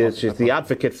think she's the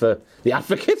advocate for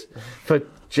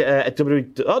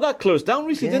WWE. Oh, that closed down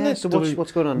recently, Yeah, didn't it? so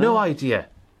what's going on No now? idea.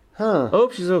 Huh. I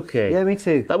hope she's okay. Yeah, me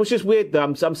too. That was just weird, though.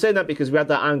 I'm saying that because we had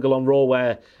that angle on Raw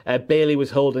where Bayley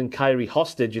was holding Kairi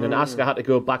hostage, and then Asuka had to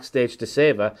go backstage to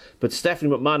save her. But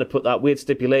Stephanie McMahon had put that weird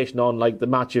stipulation on, like the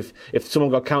match, if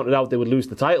someone got counted out, they would lose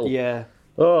the title. Yeah.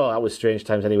 Oh, that was strange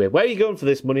times anyway. Where are you going for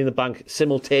this Money in the Bank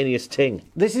simultaneous ting?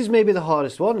 This is maybe the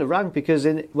hardest one to rank, because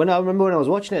when I was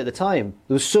watching it at the time,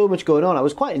 there was so much going on. I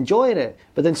was quite enjoying it,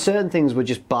 but then certain things were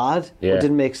just bad or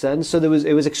didn't make sense. So it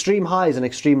was extreme highs and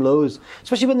extreme lows,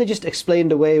 especially when they just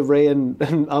explained away Ray and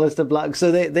Aleister Black.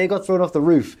 So they got thrown off the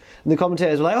roof, and the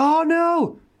commentators were like, "Oh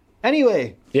no!"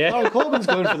 Anyway, Baron Corbin's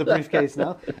going for the briefcase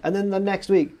now. And then the next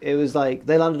week, it was like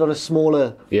they landed on a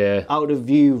smaller, out of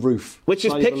view roof. Which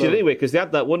is slightly pictured below. anyway, because they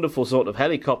had that wonderful sort of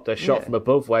helicopter shot from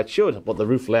above where it showed what the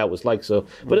roof layout was like. So,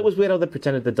 but it was weird how they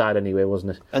pretended they died anyway,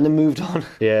 wasn't it? And then moved on.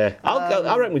 Yeah.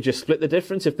 I reckon we just split the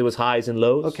difference if there was highs and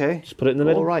lows. Okay. Just put it in the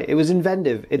middle. All right. It was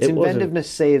inventive. Its It wasn't. inventiveness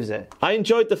saves it. I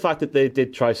enjoyed the fact that they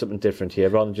did try something different here,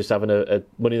 rather than just having a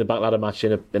Money in the Bank ladder match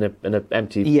in an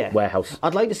empty warehouse.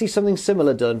 I'd like to see something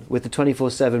similar done with the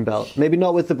 24/7 belt. Maybe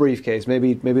not with the briefcase.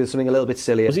 Maybe something a little bit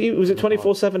sillier. Was it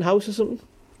 24/7 house or something?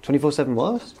 24/7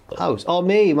 what? House. Oh,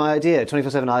 my idea.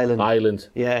 24/7 Island. Island.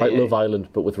 Yeah, Like yeah. Love Island,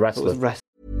 but with But wrestling. with rest.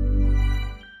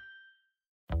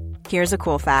 Here's a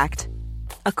cool fact.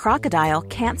 A crocodile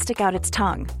can't stick out its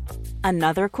tongue.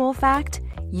 Another cool fact,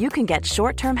 you can get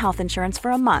short-term health insurance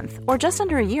for a month or just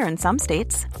under a year in some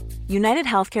states. United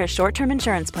Healthcare short-term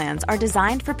insurance plans are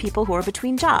designed for people who are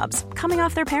between jobs, coming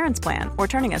off their parents' plan, or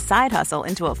turning a side hustle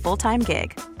into a full-time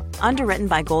gig. Underwritten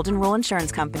by Golden Rule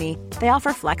Insurance Company, they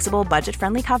offer flexible,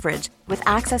 budget-friendly coverage with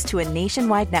access to a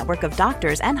nationwide network of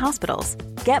doctors and hospitals.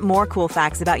 Get more cool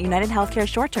facts about United Healthcare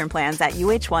short-term plans at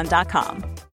uh1.com.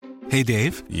 Hey,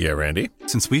 Dave. Yeah, Randy.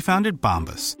 Since we founded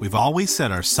Bombas, we've always said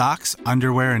our socks,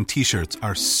 underwear, and T-shirts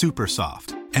are super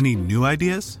soft. Any new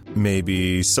ideas?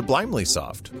 Maybe sublimely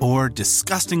soft. Or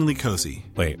disgustingly cozy?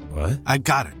 Wait, what? I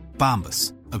got it.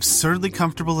 Bombas. Absurdly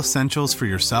comfortable essentials for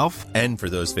yourself And for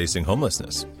those facing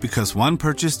homelessness. because one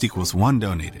purchased equals one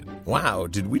donated. Wow,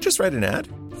 did we just write an ad?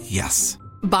 Yes.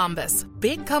 Bombas.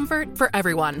 Big comfort for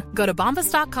everyone. Go to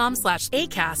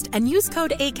bombas.com/ACAST and use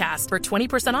code ACAST for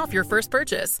 20% off your first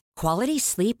purchase. Quality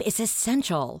sleep is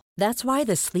essential. That's why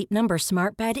the Sleep Number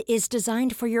Smart Bed is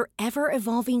designed for your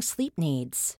ever-evolving sleep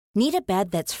needs. Need a bed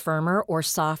that's firmer or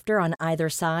softer on either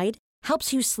side?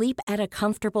 Helps you sleep at a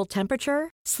comfortable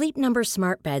temperature? Sleep Number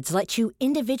Smart Beds let you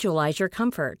individualize your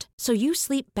comfort so you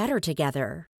sleep better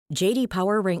together. J.D.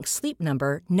 Power ranks Sleep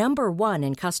Number number 1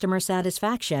 in customer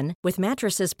satisfaction with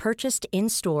mattresses purchased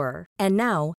in-store. And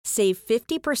now, save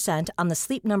 50% on the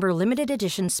Sleep Number Limited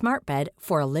Edition Smart Bed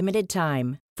for a limited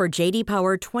time. For JD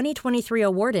Power 2023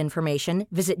 award information,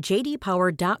 visit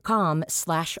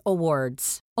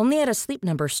jdpower.com/awards. Only at a Sleep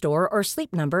Number store or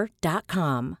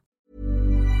sleepnumber.com.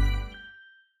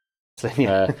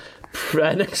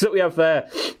 Next up, we have a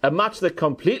match that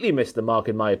completely missed the mark,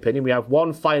 in my opinion. We have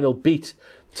one final beat.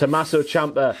 Tommaso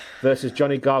Ciampa versus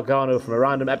Johnny Gargano from a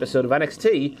random episode of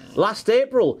NXT last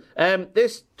April.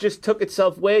 This just took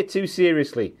itself way too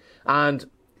seriously. And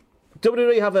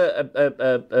WWE have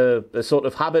a sort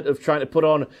of habit of trying to put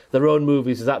on their own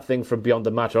movies as that thing from Beyond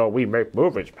the Mat. Oh, we make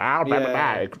movies, pal. Blah, blah,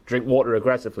 blah. Drink water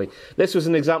aggressively. This was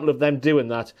an example of them doing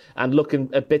that and looking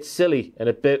a bit silly and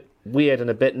a bit weird and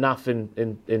a bit naff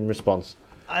in response.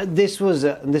 This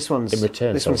one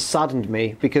saddened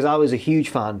me because I was a huge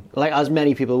fan, like as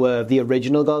many people were, of the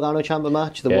original Gargano Ciampa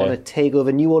match, the one at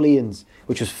TakeOver New Orleans,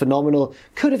 which was phenomenal.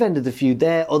 Could have ended the feud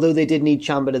there, although they did need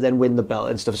Ciampa to then win the belt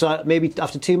and stuff. So maybe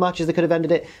after 2 matches they could have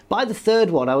ended it. By the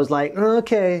third one, I was like,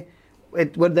 okay,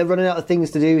 they're running out of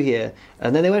things to do here.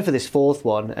 And then they went for this fourth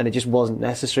one, and it just wasn't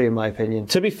necessary, in my opinion.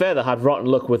 To be fair, they had rotten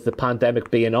luck with the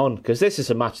pandemic being on, because this is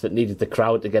a match that needed the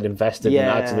crowd to get invested and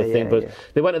add to the thing. But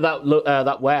they went to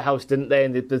that warehouse, didn't they?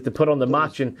 And they put on the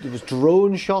match. And there was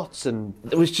drone shots, and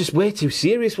it was just way too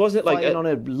serious, wasn't it? Fighting on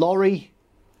a lorry.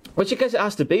 Which I guess it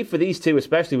has to be for these two,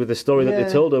 especially with the story that they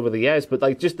told over the years. But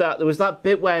like just that, there was that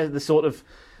bit where the sort of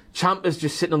Ciampa's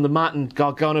just sitting on the mat and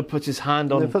Gargano puts his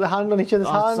hand on. They put the hand on each other's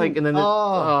hand. And then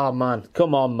oh man,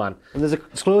 come on, man. And there's a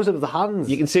close-up of the hands.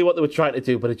 You can see what they were trying to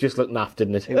do, but it just looked naff,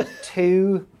 didn't it? It was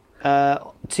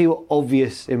too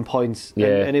obvious in points.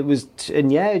 Yeah. And it was,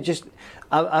 just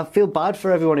I feel bad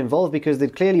for everyone involved because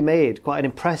they'd clearly made quite an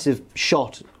impressive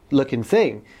shot-looking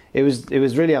thing. It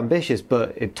was really ambitious,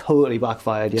 but it totally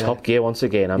backfired. Yeah. Top Gear once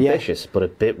again, ambitious, but a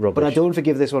bit rubbish. But I don't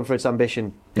forgive this one for its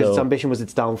ambition, because its ambition was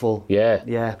its downfall.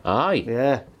 Yeah. Aye.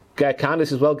 Yeah.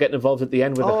 Candice as well getting involved at the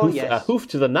end with a hoof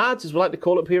to the nads, as we like to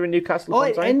call it here in Newcastle. Oh,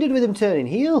 it ended with him turning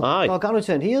heel. Aye. Gargano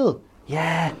turned heel.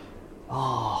 Yeah.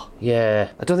 Oh. Yeah.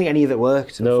 I don't think any of it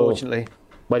worked, unfortunately.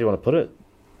 Where do you want to put it?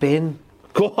 Bin.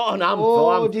 Go on,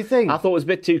 what do you think? I thought it was a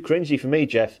bit too cringy for me,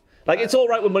 Jeff. Like, it's all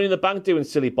right with Money in the Bank doing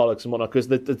silly bollocks and whatnot, because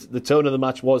the tone of the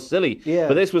match was silly. Yeah.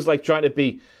 But this was like trying to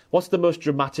be, what's the most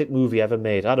dramatic movie ever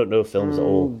made? I don't know films at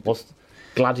all. What's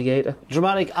Gladiator?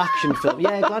 Dramatic action film.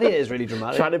 Yeah, Gladiator is really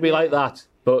dramatic. Trying to be like that,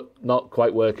 but not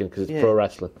quite working because it's pro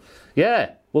wrestling.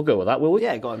 Yeah, we'll go with that, will we?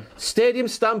 Yeah, go on. Stadium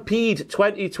Stampede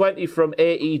 2020 from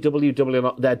AEW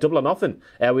Double or Nothing.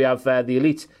 We have the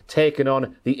Elite taking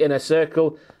on the Inner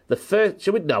Circle. The first,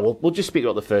 should we? No, we'll just speak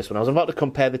about the first one. I was about to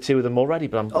compare the two of them already,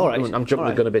 but I'm jumping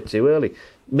the gun a bit too early.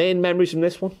 Main memories from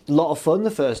this one? A lot of fun,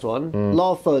 the first one. A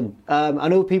lot of fun. I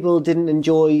know people didn't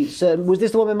enjoy certain... Was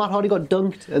this the one where Matt Hardy got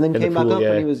dunked and then came back up?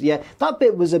 And he was, that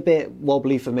bit was a bit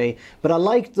wobbly for me. But I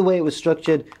liked the way it was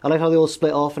structured. I liked how they all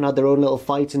split off and had their own little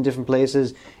fights in different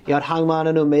places. You had Hangman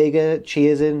and Omega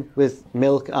cheersing with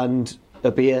milk and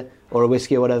a beer or a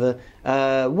whiskey or whatever.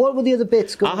 What were the other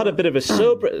bits? I had a bit of a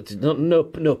no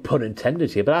pun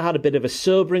intended here, but I had a bit of a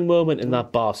sobering moment in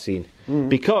that bar scene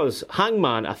because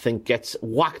Hangman, I think, gets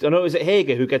whacked. I know, is it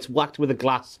Hager who gets whacked with a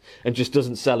glass and just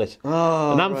doesn't sell it?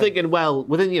 Oh, and I'm thinking, well,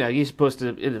 within you're supposed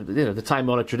to, the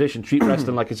time-honoured tradition, treat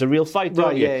wrestling like it's a real fight,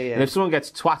 don't you? Yeah. And if someone gets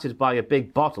twatted by a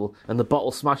big bottle and the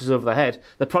bottle smashes over their head,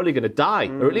 they're probably going to die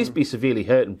or at least be severely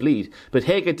hurt and bleed. But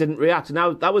Hager didn't react.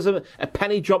 Now that was a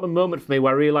penny-dropping moment for me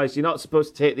where I realised you're not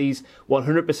supposed to take these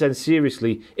 100%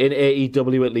 seriously in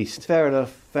AEW at least. Fair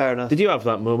enough. Did you have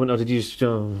that moment, or did you just...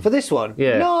 For this one?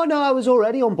 Yeah. No, I was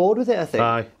already on board with it, I think.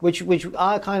 Aye. Which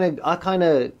I kind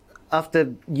of,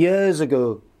 after years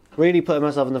ago, really put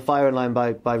myself in the firing line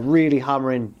by really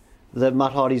hammering the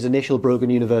Matt Hardy's initial Broken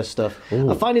Universe stuff.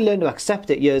 Ooh. I finally learned to accept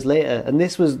it years later, and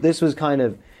this was kind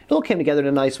of... It all came together in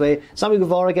a nice way. Sammy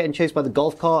Guevara getting chased by the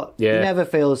golf cart. Yeah. He never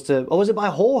fails to... Or was it by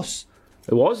a horse?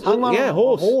 It was? Hangman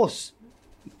horse. A horse.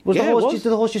 Did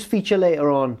the horse just feature later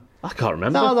on? I can't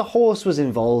remember. No, the horse was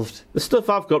involved. The stuff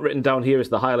I've got written down here as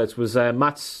the highlights was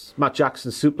Matt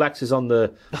Jackson's suplexes on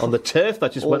the turf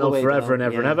that just went on forever and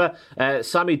ever.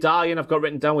 Sammy dying, I've got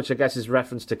written down, which I guess is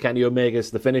reference to Kenny Omega's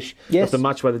the finish of the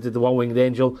match where they did the one-winged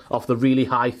angel off the really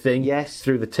high thing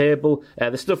through the table.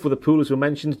 The stuff with the poolers were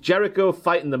mentioned. Jericho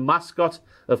fighting the mascot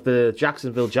of the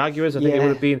Jacksonville Jaguars, I think it would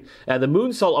have been. The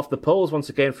moonsault off the poles once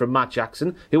again from Matt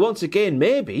Jackson, who once again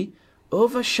maybe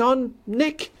over Sean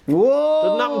Nick. Whoa!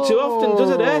 Doesn't happen too often, does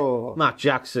it, Matt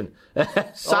Jackson.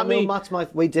 Sammy...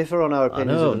 we differ on our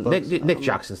opinions. I know. Nick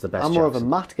Jackson's the best. I'm more of a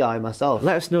Matt guy myself.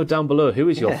 Let us know down below, who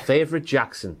is your favourite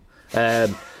Jackson?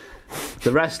 The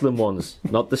wrestling ones,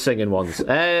 not the singing ones.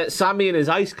 Sammy in his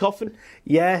ice coffin.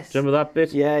 Yes. Do you remember that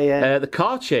bit? Yeah. The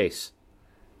car chase.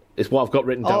 is what I've got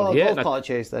written down Oh, here. golf cart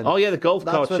chase then. Oh, yeah, the golf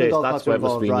That's cart where the chase. golf That's carts where were it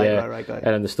must have been, involved. yeah. Right, got it.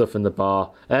 And then the stuff in the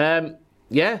bar.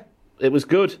 Yeah, it was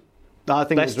good. I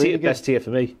think it was really good. Best tier for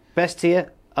me. Best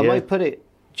tier. I Yeah. might put it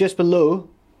just below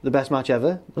the best match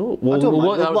ever. Oh, I don't mind.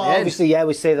 work that at Well, the end. obviously, yeah,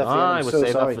 we save that for the end. I'm we'll so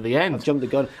save that sorry. for the end. I've jumped the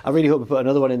gun. I really hope we put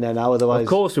another one in there now, otherwise... Of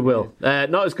course we will.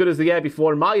 Not as good as the year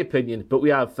before, in my opinion, but we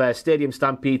have Stadium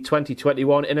Stampede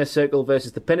 2021, Inner Circle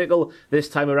versus the Pinnacle, this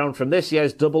time around from this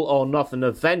year's Double or Nothing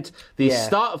event. The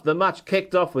start of the match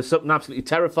kicked off with something absolutely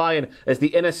terrifying as the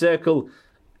Inner Circle...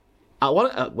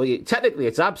 technically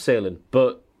it's abseiling,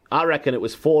 but I reckon it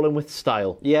was falling with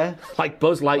style. Yeah. Like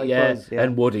Buzz Lightyear Buzz, yeah.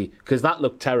 and Woody, because that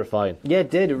looked terrifying. Yeah,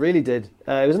 it did. It really did.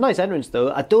 It was a nice entrance,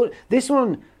 though. This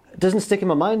one doesn't stick in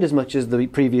my mind as much as the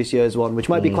previous year's one, which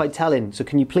might be quite telling. So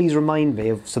can you please remind me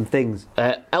of some things?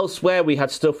 Elsewhere, we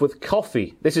had stuff with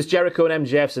coffee. This is Jericho and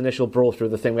MJF's initial brawl through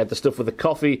the thing. We had the stuff with the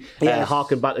coffee,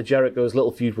 harking back to Jericho's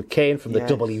little feud with Kane from the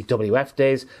WWF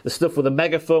days. The stuff with the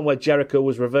megaphone where Jericho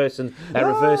was reversal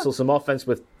some offense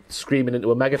with screaming into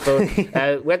a megaphone.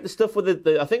 We had the stuff with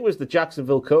the I think it was the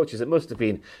Jacksonville coaches, it must have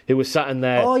been, who was sat in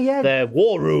their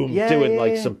war room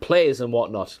doing some plays and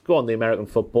whatnot. Go on, the American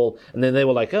football. And then they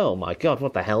were like, oh my God,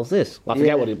 what the hell's this? I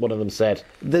forget what one of them said.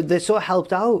 They sort of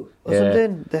helped out or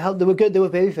something. They were good. They were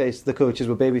babyface. The coaches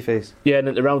were babyface. Yeah, and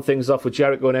then to round things off with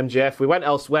Jericho and MJF, we went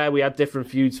elsewhere. We had different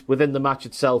feuds within the match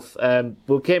itself.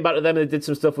 We came back to them and they did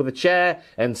some stuff with a chair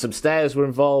and some stairs were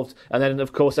involved. And then,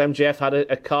 of course, MJF had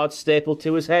a card stapled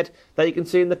to his head that you can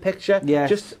see in the picture. Yeah.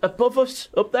 Just above us,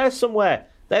 up there somewhere.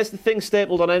 There's the thing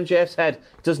stapled on MJF's head.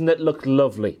 Doesn't it look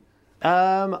lovely?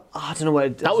 I don't know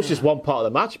what... That was just one part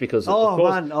of the match because, of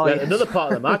course, another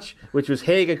part of the match, which was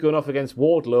Hager going off against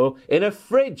Wardlow in a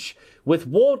fridge, with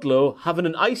Wardlow having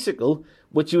an icicle,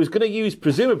 which he was going to use,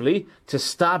 presumably, to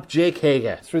stab Jake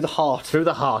Hager. Through the heart. Through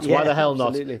the heart. Yeah, Why the hell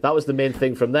absolutely. not? That was the main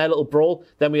thing from their little brawl.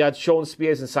 Then we had Shawn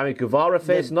Spears and Sammy Guevara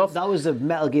facing off. That was a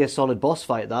Metal Gear Solid boss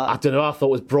fight, that. I don't know, I thought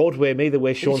it was Broadway, the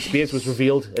way Shawn Spears was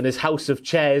revealed in his house of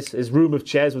chairs, his room of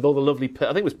chairs with all the lovely, I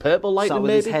think it was purple lighting, Sat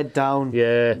with his head down.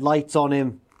 Yeah. Lights on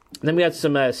him. And then we had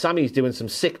some Sammy's doing some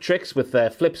sick tricks with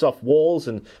flips off walls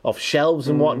and off shelves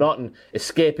and whatnot, and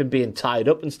escaping being tied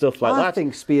up and stuff like that. I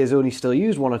think Spears only still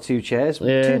used one or two chairs.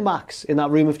 Yeah. Two max in that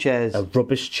room of chairs. A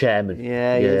rubbish chairman.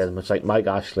 Yeah, much like Mike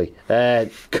Ashley.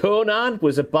 Conan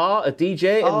was a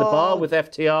DJ in the bar with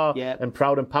FTR and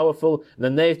Proud and Powerful. And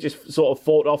then they just sort of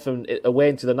fought off and away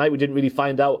into the night. We didn't really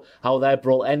find out how their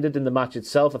brawl ended in the match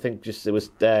itself. I think just it was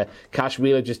Cash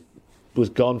Wheeler just was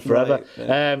gone forever.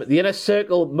 Right, the Inner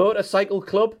Circle Motorcycle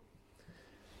Club.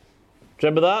 Do you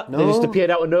remember that? No. They just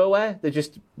appeared out of nowhere. They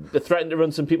threatened to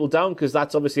run some people down because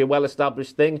that's obviously a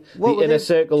well-established thing. What, the Inner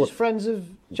Circle, just friends of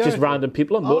Jericho? just random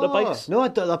people on motorbikes. No,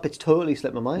 that bit's totally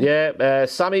slipped my mind. Yeah,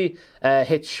 Sammy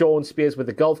hit Shawn Spears with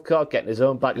the golf cart, getting his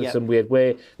own back in some weird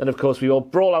way. Then, of course, we all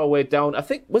brawl our way down. I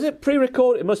think, was it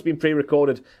pre-recorded? It must have been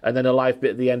pre-recorded. And then a live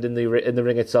bit at the end in the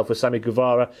ring itself with Sammy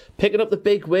Guevara picking up the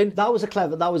big win. That was a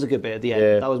good bit at the end.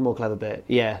 Yeah. That was a more clever bit.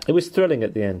 Yeah. It was thrilling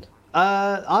at the end.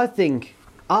 I think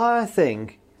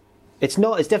it's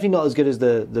definitely not as good as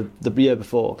the year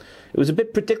before. It was a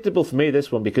bit predictable for me, this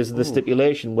one, because of the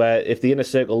stipulation where if the Inner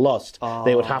Circle lost,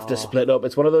 they would have to split up.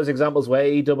 It's one of those examples where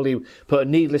AEW put a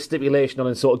needless stipulation on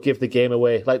and sort of give the game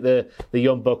away, like the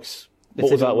Young Bucks. If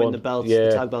they don't win the belts,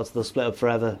 the tag belts, they'll split up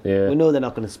forever. Yeah. We know they're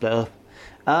not going to split up.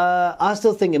 I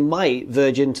still think it might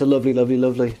verge into lovely, lovely,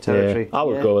 lovely territory. I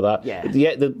would go with that.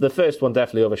 Yeah. The first one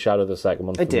definitely overshadowed the second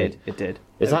one. It did.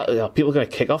 Is that are people going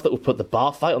to kick off that would put the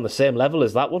bar fight on the same level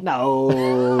as that one?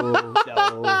 No.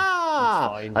 That's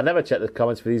fine. I never check the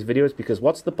comments for these videos because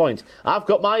what's the point? I've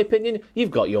got my opinion,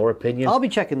 you've got your opinion. I'll be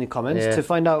checking the comments to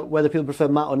find out whether people prefer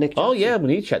Matt or Nick Jackson. Oh yeah, we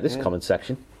need to check this comment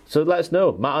section. So let us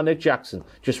know, Matt or Nick Jackson.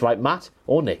 Just write Matt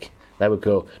or Nick. There we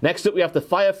go. Next up we have the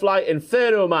Firefly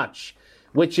Inferno match,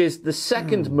 which is the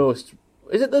second most...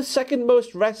 Is it the second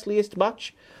most wrestliest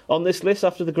match on this list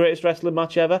after the greatest wrestling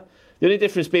match ever? The only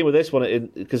difference being with this one,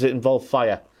 because it involved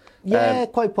fire. Yeah,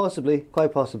 quite possibly.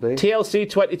 TLC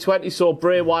 2020 saw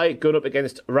Bray Wyatt going up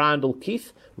against Randall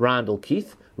Keith,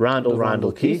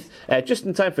 just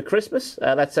in time for Christmas.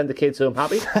 Let's send the kids home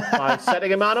happy by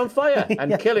setting a man on fire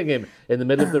and killing him in the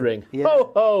middle of the ring. Yeah.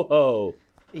 Ho, ho, ho.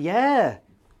 Yeah.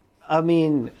 I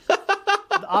mean,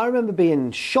 I remember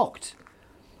being shocked.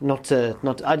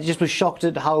 I just was shocked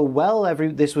at how well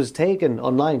this was taken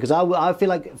online, because I feel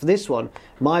like for this one,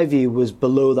 my view was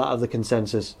below that of the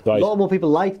consensus. Right. A lot more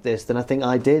people liked this than I think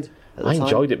I did at the I time.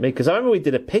 enjoyed it, mate, because I remember we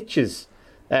did a pitches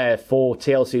for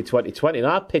TLC 2020, and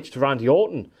I pitched Randy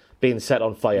Orton being set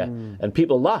on fire, and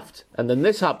people laughed, and then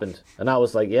this happened, and I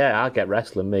was like, yeah, I get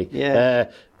wrestling, me. Yeah.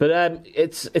 But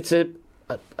it's a...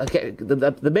 again,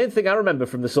 the main thing I remember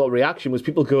from the sort of reaction was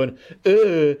people going,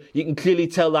 you can clearly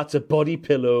tell that's a body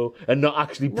pillow and not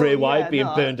actually Bray Wyatt being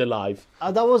burned alive.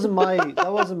 That wasn't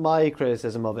my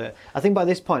criticism of it. I think by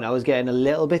this point I was getting a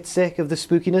little bit sick of the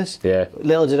spookiness. Yeah.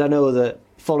 Little did I know that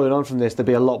following on from this, there'd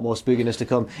be a lot more spookiness to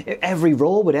come. Every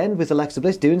Raw would end with Alexa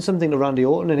Bliss doing something to Randy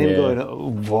Orton and him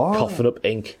going, what? Coughing up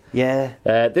ink. Yeah.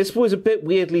 This was a bit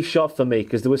weirdly shot for me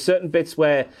because there were certain bits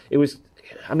where it was...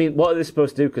 I mean, what are they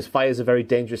supposed to do? Because fire's a very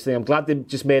dangerous thing. I'm glad they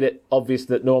just made it obvious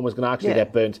that no one was going to actually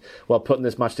get burnt while putting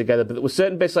this match together. But there were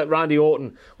certain bits like Randy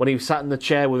Orton when he sat in the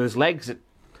chair with his legs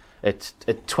at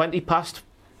 20 past...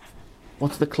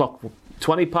 What's the clock?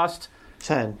 20 past...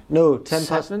 10. No, 10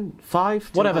 past... 7,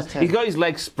 5, whatever. He's got his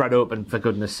legs spread open, for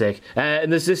goodness sake.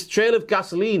 And there's this trail of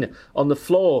gasoline on the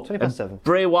floor. 20 past 7.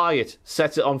 Bray Wyatt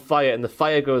sets it on fire, and the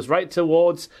fire goes right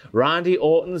towards Randy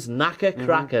Orton's knacker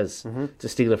crackers, to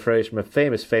steal a phrase from a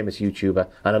famous YouTuber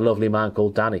and a lovely man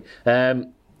called Danny.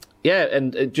 Yeah,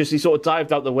 and he sort of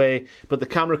dived out the way, but the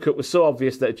camera cut was so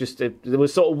obvious that there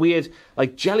was sort of weird,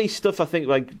 like jelly stuff, I think,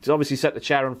 like to obviously set the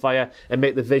chair on fire and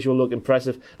make the visual look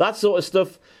impressive. That sort of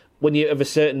stuff, when you're of a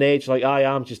certain age, like I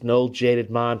am, just an old jaded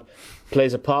man,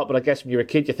 plays a part. But I guess when you're a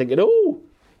kid, you're thinking, oh,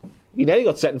 you nearly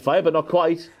got set on fire, but not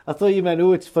quite. I thought you meant,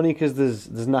 it's funny because there's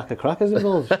knacker crackers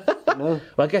involved. No.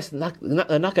 Well, I guess a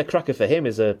knacker cracker for him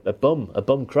is a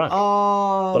bum crack.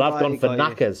 Oh, but I've gone for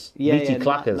knackers, meaty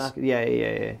clackers.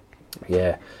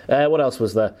 Yeah. What else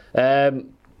was there?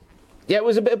 Yeah, it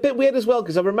was a bit weird as well,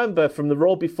 because I remember from the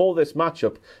Raw before this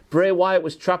matchup, Bray Wyatt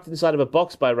was trapped inside of a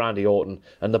box by Randy Orton,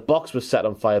 and the box was set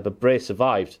on fire, but Bray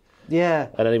survived. Yeah.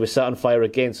 And then he was set on fire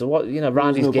again. So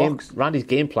Randy's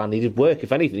game plan needed work.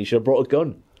 If anything, he should have brought a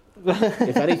gun.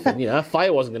 If anything,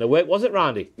 fire wasn't going to work, was it,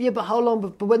 Randy? Yeah, but how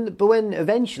long? But when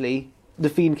eventually the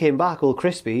Fiend came back all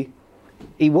crispy,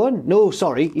 he won. No,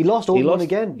 sorry, he lost. Orton won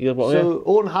again.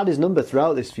 Orton had his number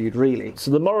throughout this feud, really.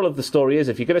 So the moral of the story is,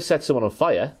 if you're going to set someone on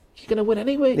fire, you're going to win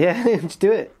anyway. Yeah, let's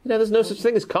do it. There's no such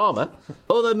thing as karma.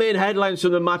 Other main headlines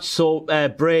from the match saw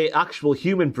Bray, actual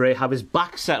human Bray, have his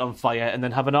back set on fire and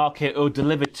then have an RKO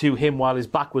delivered to him while his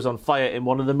back was on fire in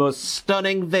one of the most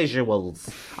stunning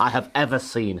visuals I have ever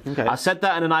seen. Okay. I said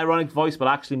that in an ironic voice, but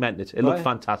I actually meant it. It looked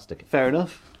fantastic. Fair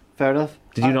enough.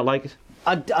 Did you not like it?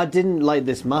 I didn't like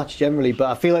this match generally, but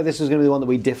I feel like this was going to be the one that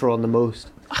we differ on the most.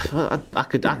 I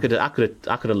could have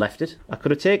left it. I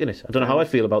could have taken it. I don't know how I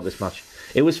feel about this match.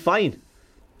 It was fine.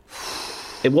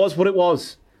 It was what it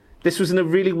was. This was in a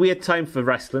really weird time for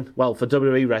wrestling. Well, for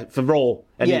WWE, for Raw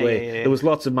anyway. Yeah. There was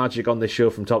lots of magic on this show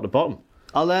from top to bottom.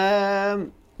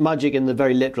 Magic in the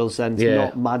very literal sense,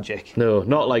 not magic. No,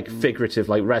 not like figurative,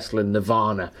 like wrestling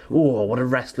Nirvana. Oh, what a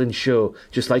wrestling show!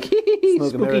 Just like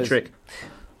spooky trick.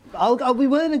 I'll be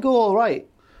willing to go all right.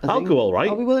 I'll go all right.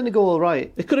 I'll be willing to go all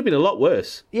right. It could have been a lot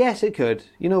worse. Yes, it could.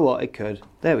 You know what? It could.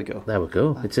 There we go.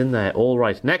 It's in there. All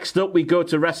right. Next up, we go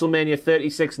to WrestleMania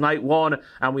 36 Night 1,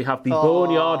 and we have the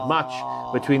Boneyard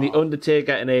match between The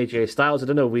Undertaker and AJ Styles. I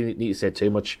don't know if we need to say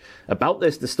too much about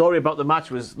this. The story about the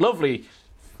match was lovely.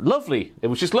 Lovely. It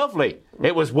was just lovely.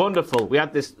 It was wonderful. We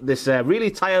had this really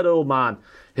tired old man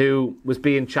who was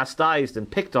being chastised and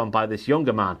picked on by this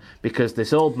younger man because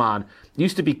this old man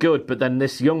used to be good, but then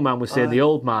this young man was saying the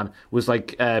old man was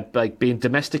like being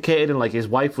domesticated and like his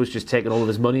wife was just taking all of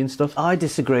his money and stuff. I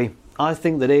disagree. I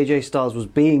think that AJ Styles was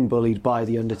being bullied by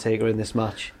The Undertaker in this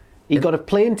match. He got a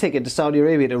plane ticket to Saudi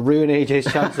Arabia to ruin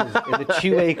AJ's chances in the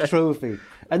Chewaake Trophy.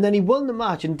 And then he won the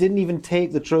match and didn't even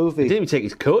take the trophy. He didn't even take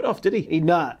his coat off, did he? He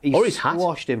or his hat.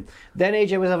 Squashed him. Then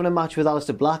AJ was having a match with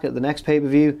Aleister Black at the next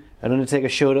pay-per-view, and Undertaker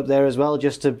showed up there as well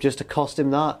just to cost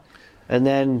him that. And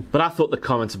then... But I thought the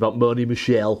comments about Moni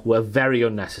Michelle were very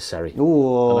unnecessary.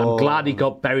 Ooh. And I'm glad he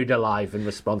got buried alive in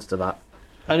response to that.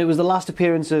 And it was the last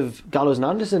appearance of Gallows and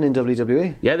Anderson in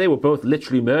WWE. Yeah, they were both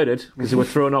literally murdered because they were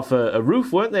thrown off a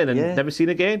roof, weren't they? And never seen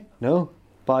again. No.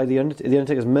 By the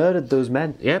Undertaker's murdered those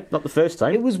men. Yeah, not the first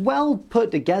time. It was well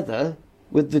put together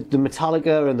with the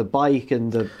Metallica and the bike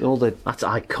and all the... That's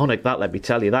iconic, that, let me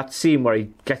tell you. That scene where he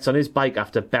gets on his bike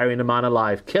after burying a man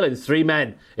alive, killing 3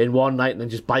 men in one night and then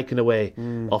just biking away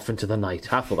off into the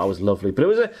night. I thought that was lovely. But it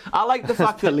was I like the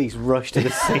fact that... The police rushed to the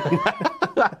scene.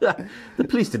 The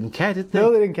police didn't care, did they?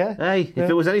 No, they didn't care. Hey, if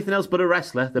it was anything else but a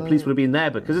wrestler, the police would have been there.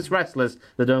 But because it's wrestlers,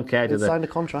 they don't care, do they? They signed a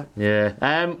contract.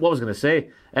 Yeah. What was I going to say?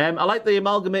 I like the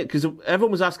amalgamate, because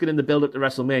everyone was asking in the build-up to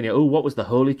WrestleMania, what was the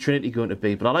Holy Trinity going to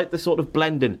be? But I like the sort of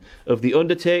blending of The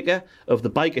Undertaker, of the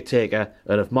Biker Taker,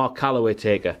 and of Mark Calloway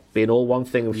Taker being all one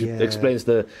thing, which explains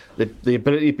the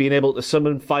ability of being able to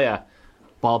summon fire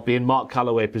while being Mark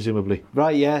Calloway, presumably.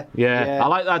 Right, yeah. I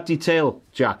like that detail,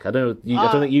 Jack. I don't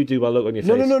think you do by look on your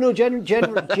face. No.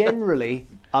 Generally,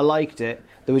 I liked it.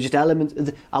 There were just elements.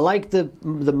 I liked the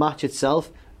match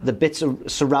itself. The bits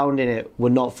surrounding it were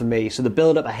not for me. So the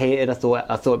build-up I hated. I thought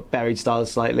it buried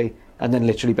Styles slightly, and then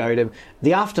literally buried him.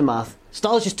 The aftermath,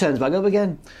 Styles just turns back up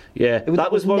again. Yeah,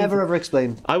 that was never ever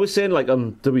explained. I was saying like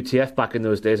on WTF back in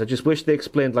those days, I just wish they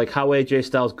explained like how AJ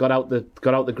Styles got out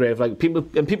the grave. Like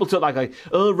people took like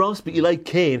oh Ross, but you like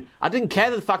Kane. I didn't care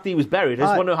the fact that he was buried. I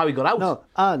just want to know how he got out. No,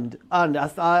 and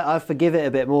I forgive it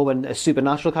a bit more when a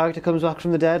supernatural character comes back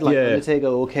from the dead, like Undertaker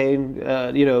or Kane.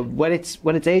 When it's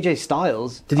AJ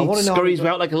Styles. Did he scurry his way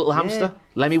out like a little hamster?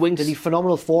 Lemmy Wings? Did he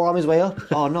phenomenal forearm his way up?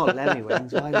 Oh, not Lemmy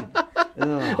Wings.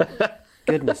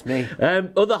 Goodness me.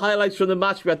 Other highlights from the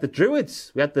match, we had the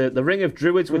Druids. We had the Ring of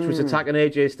Druids, which was attacking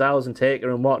AJ Styles and Taker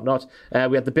and whatnot.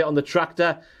 We had the bit on the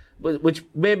tractor, which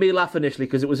made me laugh initially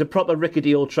because it was a proper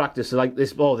rickety old tractor. So like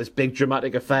this big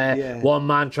dramatic affair. Yeah. One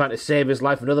man trying to save his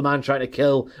life, another man trying to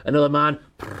kill another man.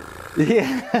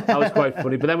 Yeah, that was quite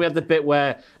funny. But then we had the bit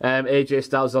where AJ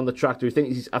Styles is on the tractor. I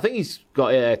think he's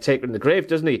got Taker in the grave,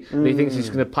 doesn't he? And he thinks he's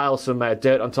going to pile some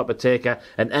dirt on top of Taker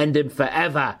and end him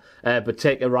forever. But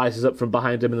Taker rises up from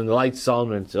behind him, and then the lights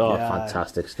on, and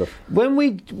fantastic stuff.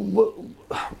 When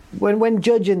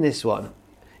judging this one,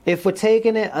 if we're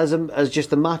taking it as just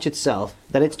the match itself,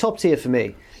 then it's top tier for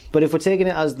me. But if we're taking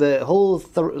it as the whole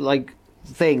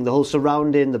thing, the whole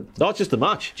surrounding, not just the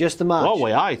match, Oh,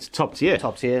 it's top tier,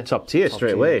 top tier,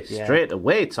 straight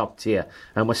away, top tier.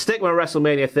 And we're sticking with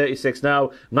WrestleMania 36 now,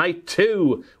 night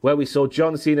 2, where we saw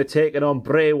John Cena taking on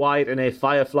Bray Wyatt in a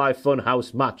Firefly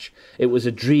Funhouse match. It was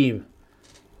a dream,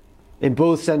 in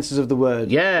both senses of the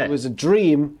word. Yeah, it was a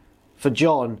dream for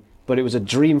John, but it was a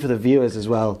dream for the viewers as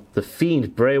well. The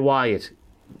Fiend Bray Wyatt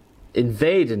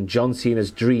invading John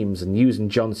Cena's dreams and using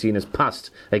John Cena's past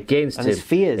against him, his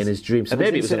fears in his dreams. And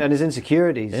his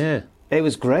insecurities. Yeah. It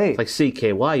was great. Like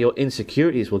CKY, your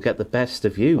insecurities will get the best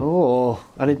of you. Oh,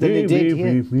 and they did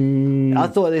here. I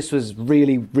thought this was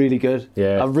really, really good.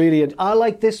 Yeah. I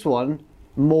like this one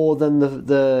more than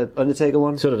the Undertaker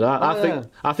one. So did I.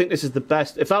 I think this is the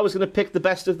best. If I was going to pick the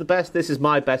best of the best, this is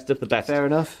my best of the best. Fair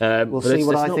enough. We'll see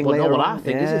what I think later. Not what I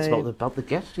think, is it? It's about the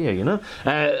guest here, you know.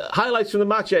 Highlights from the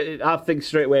match. I think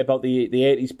straight away about the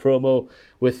 80s promo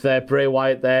with Bray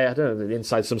Wyatt there. I don't know,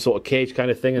 inside some sort of cage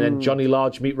kind of thing, and then Johnny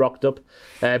Large Meat rocked up.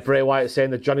 Bray Wyatt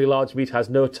saying that Johnny Large Meat has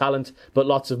no talent but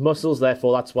lots of muscles,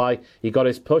 therefore that's why he got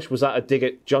his push. Was that a dig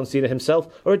at John Cena himself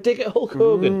or a dig at Hulk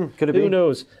Hogan? Could have been. Who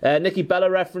knows? Nikki Bella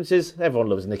references. Everyone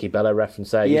loves a Nikki Bella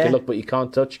reference. You can look but you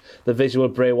can't touch. The visual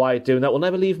of Bray Wyatt doing that will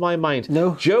never leave my mind.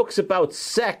 No. Jokes about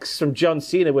sex from John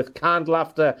Cena with canned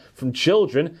laughter from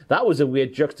children. That was a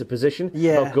weird juxtaposition.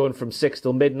 Yeah. About going from 6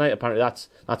 till midnight. Apparently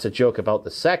that's a joke about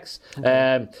the sex.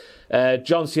 Okay.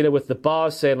 John Cena with the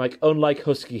bars saying like, unlike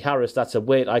Husky Harris, that's a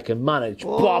weight I can manage.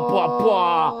 Blah, blah,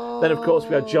 blah. Then of course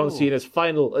we had John Cena's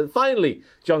finally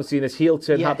John Cena's heel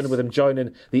turn happened with him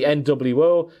joining the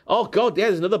NWO. Oh God,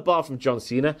 there's another bar from John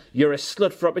Cena. You're a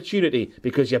slut for opportunity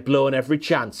because you're blowing every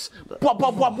chance. Blah,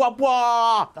 blah, blah, blah,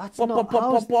 blah. That's not,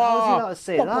 how's he not to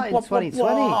say that in 2020?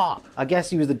 I guess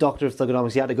he was the doctor of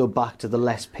thugonomics. He had to go back to the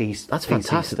less peace. That's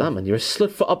fantastic, that man. You're a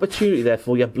slut for opportunity,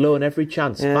 therefore you're blowing every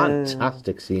chance.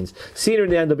 Fantastic scenes. Cena in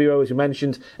the NWO, as you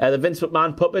mentioned. The Vince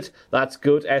McMahon puppet, that's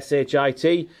good,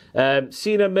 SHIT.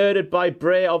 Cena murdered by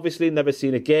Bray, obviously never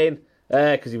seen again.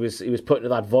 Because he was put into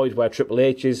that void where Triple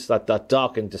H is, that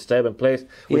dark and disturbing place,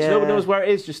 which no one knows where it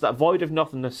is, just that void of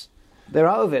nothingness. They're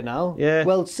out of it now. Yeah.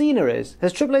 Well, Cena is.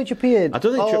 Has Triple H appeared? I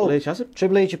don't think Triple H has it.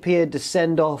 Triple H appeared to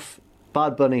send off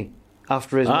Bad Bunny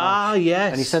after his match. Ah,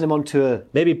 yes. And he sent him on tour.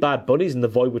 Maybe Bad Bunny's in the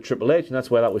void with Triple H, and that's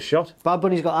where that was shot. Bad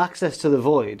Bunny's got access to the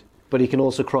void, but he can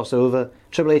also cross over.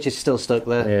 Triple H is still stuck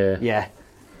there. Yeah.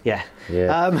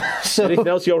 So, anything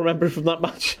else you'll remember from that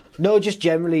match? No, just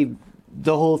generally,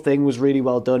 the whole thing was really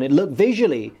well done. It looked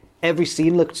visually, every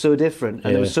scene looked so different,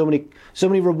 and there was so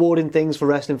many rewarding things for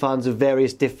wrestling fans of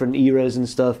various different eras and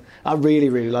stuff. I really,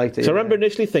 really liked it. So I remember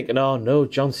initially thinking, oh no,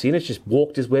 John Cena's just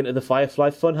walked his way into the Firefly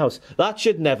Funhouse. That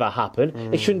should never happen.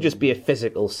 It shouldn't just be a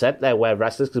physical set there where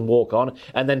wrestlers can walk on.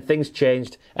 And then things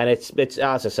changed, and it's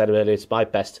as I said earlier, it's my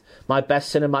best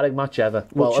cinematic match ever.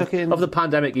 Of the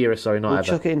pandemic era, sorry, not ever. We'll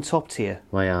chuck it in top tier.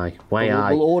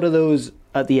 We'll order those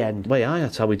at the end.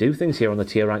 That's how we do things here on the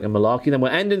Tier Ranking Malarkey. Then we're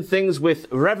ending things with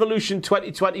Revolution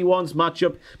 2021's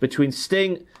matchup between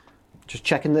Sting. Just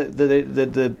checking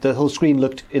the whole screen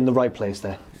looked in the right place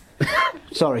there.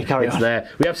 Sorry, carry on. There.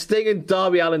 We have Sting and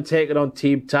Darby Allin taking on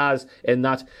Team Taz in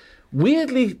that.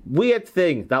 weirdly weird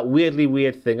thing.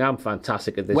 I'm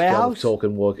fantastic at this job Warehouse? of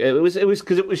talking work. It was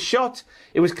because it was shot.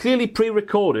 It was clearly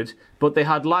pre-recorded, but they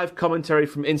had live commentary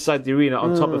from inside the arena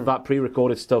on top of that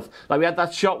pre-recorded stuff. Like we had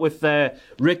that shot with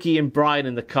Ricky and Brian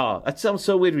in the car. That sounds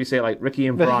so weird when you say like Ricky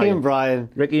and Brian.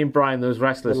 Ricky and Brian, those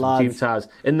wrestlers from Team Taz,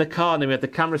 in the car, and then we had the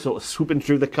camera sort of swooping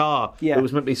through the car. Yeah. It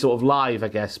was meant to be sort of live, I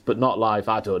guess, but not live.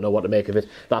 I don't know what to make of it.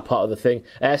 That part of the thing.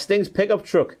 Sting's pickup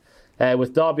truck.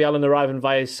 With Darby Allin arriving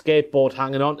via his skateboard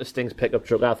hanging on to Sting's pickup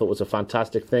truck, I thought was a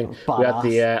fantastic thing. Badass. We had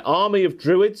the army of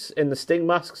druids in the Sting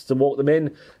masks to walk them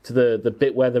in to the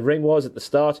bit where the ring was at the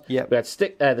start. Yep. We had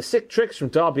the sick tricks from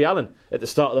Darby Allin at the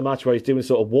start of the match where he's doing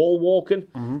sort of wall walking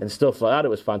and stuff like that. It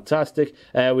was fantastic.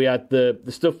 We had the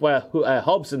stuff where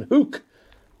Hobbs and Hook,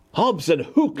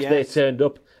 Yes. they turned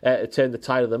up to turn the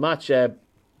tide of the match,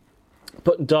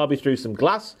 putting Darby through some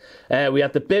glass. We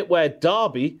had the bit where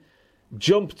Darby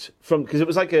jumped from, because it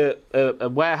was like a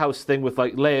warehouse thing with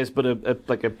like layers, but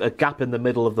a gap in the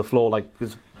middle of the floor, like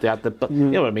because they had the,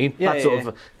 you know what I mean? Yeah, that sort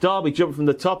of Darby jumped from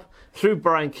the top through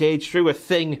Brian Cage through a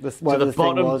thing to the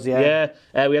bottom. Was, we had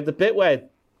the bit where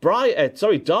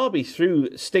Darby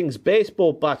threw Sting's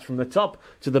baseball bat from the top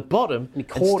to the bottom, and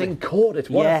Sting caught it.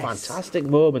 What a fantastic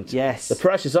moment! Yes, the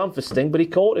pressure's on for Sting, but he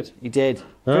caught it. He did.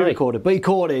 Pre-recorded, but he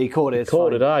caught it. He caught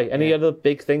it. Aye. Any other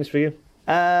big things for you?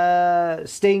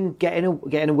 Sting getting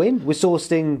a win. We saw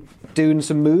Sting doing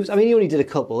some moves. I mean, he only did a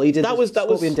couple. He did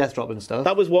Scorpion Death Drop and stuff.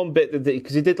 That was one bit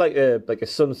because he did like a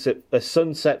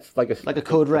sunset like a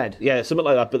Code Red. Yeah, something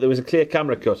like that. But there was a clear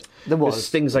camera cut. There was.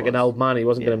 Sting's like an old man. He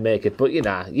wasn't going to make it. But you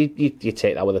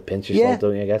take that with a pinch of salt,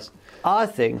 don't you? I guess. I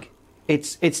think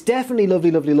it's definitely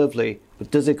lovely.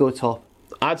 But does it go top?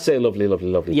 I'd say lovely.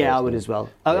 Yeah, I would as well.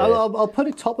 I'll put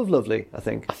it top of lovely, I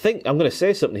think. I think I'm going to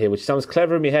say something here which sounds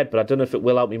clever in my head, but I don't know if it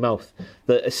will out my mouth.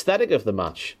 The aesthetic of the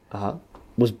match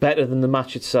was better than the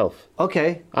match itself.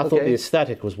 Okay. I thought the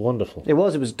aesthetic was wonderful. It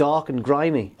was dark and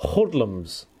grimy.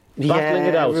 Hoodlums. Battling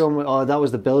it out. Everyone, that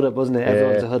was the build-up, wasn't it?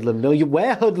 Everyone's a hoodlum. No, you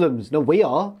wear hoodlums. No, we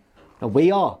are. And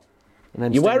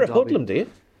then you wear a hoodlum, do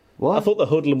you? What? I thought the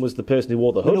hoodlum was the person who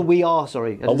wore the hood. No, we are,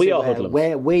 sorry. We are hoodlums.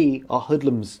 We are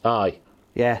hoodlums. Aye.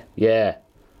 Yeah.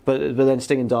 But then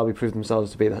Sting and Darby proved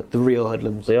themselves to be the real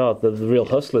hoodlums. They are. They're the real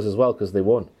hustlers as well because they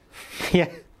won. Yeah.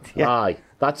 Aye.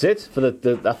 That's it for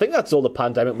I think that's all the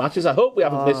pandemic matches. I hope we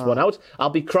haven't missed one out. I'll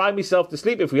be crying myself to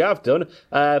sleep if we have done.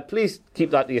 Please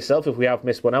keep that to yourself if we have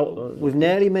missed one out. We've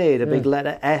nearly made a big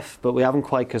letter F, but we haven't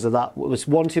quite because of that. It was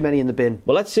one too many in the bin.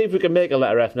 Well, let's see if we can make a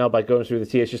letter F now by going through the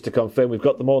tiers just to confirm we've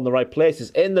got them all in the right places.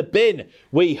 In the bin,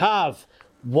 we have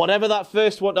whatever that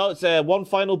first one. No, it's one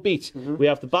final beat. We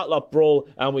have the Backlash Brawl,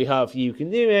 and we have You Can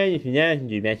Do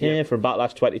It from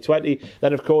Backlash 2020.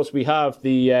 Then, of course, we have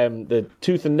the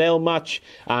Tooth and Nail match,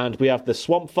 and we have the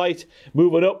Swamp Fight.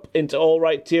 Moving up into All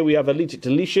Right tier, we have Elite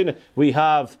Deletion. We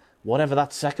have whatever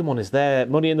that second one is there,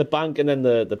 Money in the Bank, and then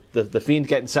the Fiend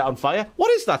getting set on fire. What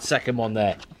is that second one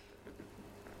there?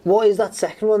 What is that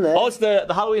second one there? Oh, it's the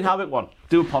Halloween Havoc one.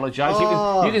 Do apologise.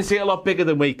 You can see it a lot bigger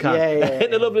than we can. Yeah. In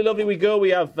the lovely we go.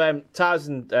 We have Taz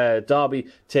and Darby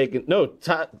taking... No,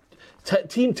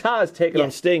 Team Taz taking on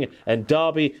Sting and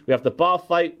Darby. We have the bar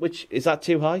fight, which... Is that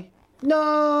too high?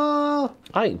 No!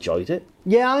 I enjoyed it.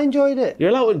 Yeah, I enjoyed it.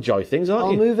 You're allowed to enjoy things,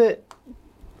 aren't you? I'll move it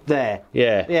there.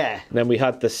 Yeah. And then we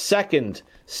had the second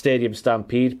Stadium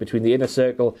Stampede between the Inner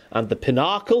Circle and the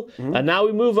Pinnacle. And now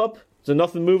we move up. Is there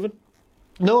nothing moving?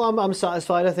 No, I'm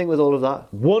satisfied, I think, with all of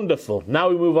that. Wonderful. Now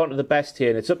we move on to the best here,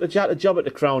 and it's up to Jack to job at the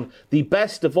crown the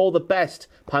best of all the best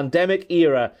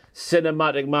pandemic-era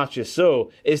cinematic matches.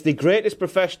 So, is the greatest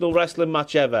professional wrestling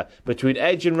match ever between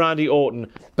Edge and Randy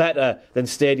Orton better than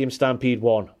Stadium Stampede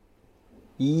 1?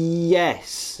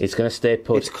 Yes. It's going to stay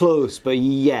put. It's close, but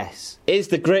yes. Is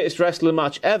the greatest wrestling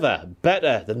match ever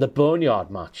better than the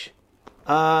Boneyard match?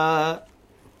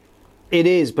 It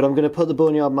is, but I'm going to put the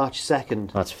Boneyard match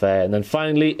second. That's fair. And then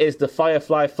finally, is the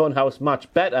Firefly Funhouse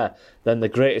match better than the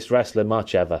greatest wrestling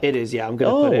match ever? It is, yeah. I'm going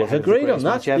to put it we've agreed on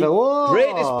that. Ever. The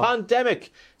greatest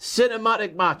pandemic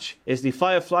cinematic match is the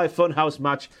Firefly Funhouse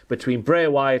match between Bray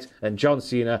Wyatt and John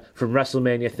Cena from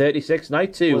WrestleMania 36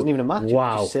 Night 2. It wasn't even a match. Wow.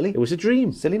 It was just silly. It was a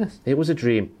dream. Silliness. It was a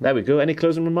dream. There we go. Any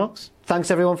closing remarks?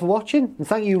 Thanks, everyone, for watching. And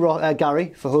thank you,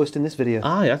 Gary, for hosting this video.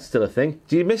 That's still a thing.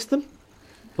 Do you miss them?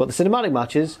 What, the cinematic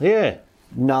matches? Yeah.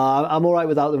 Nah, I'm all right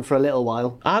without them for a little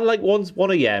while. I'd like one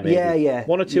a year, maybe. Yeah.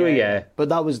 1 or 2 a year. But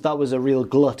that was a real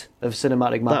glut of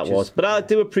cinematic matches. That was. But I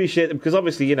do appreciate them because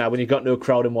obviously, you know, when you've got no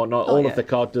crowd and whatnot, all of the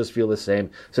card does feel the same.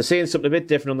 So seeing something a bit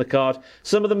different on the card,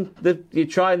 some of them you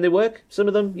try and they work, some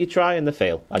of them you try and they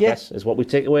fail, I guess, is what we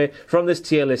take away from this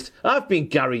tier list. I've been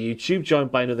Gary YouTube,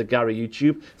 joined by another Gary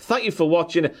YouTube. Thank you for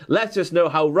watching. Let us know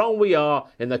how wrong we are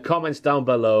in the comments down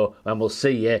below, and we'll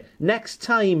see you next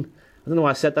time. I don't know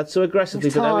why I said that so aggressively,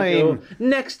 but there we go.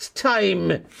 Next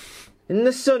time, in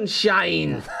the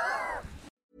sunshine.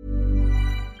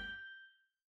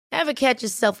 Ever catch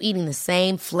yourself eating the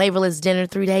same flavorless dinner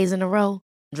 3 days in a row?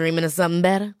 Dreaming of something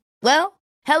better? Well,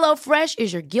 HelloFresh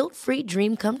is your guilt-free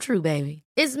dream come true, baby.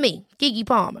 It's me, Keke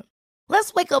Palmer.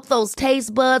 Let's wake up those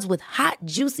taste buds with hot,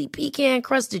 juicy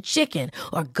pecan-crusted chicken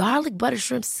or garlic butter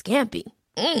shrimp scampi.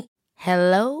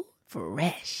 Hello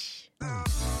Fresh.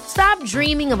 Stop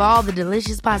dreaming of all the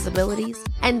delicious possibilities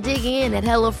and dig in at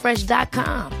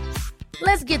HelloFresh.com.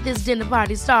 Let's get this dinner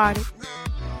party started.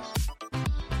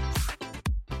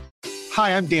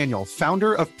 Hi, I'm Daniel,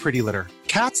 founder of Pretty Litter.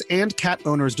 Cats and cat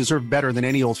owners deserve better than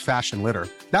any old-fashioned litter.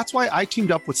 That's why I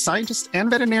teamed up with scientists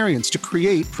and veterinarians to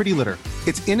create Pretty Litter.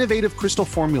 Its innovative crystal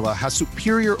formula has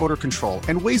superior odor control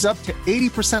and weighs up to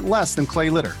 80% less than clay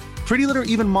litter. Pretty Litter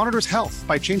even monitors health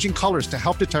by changing colors to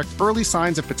help detect early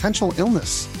signs of potential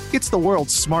illness. It's the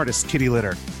world's smartest kitty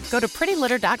litter. Go to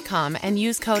prettylitter.com and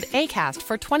use code ACAST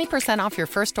for 20% off your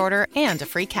first order and a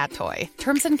free cat toy.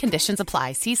 Terms and conditions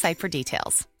apply. See site for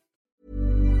details.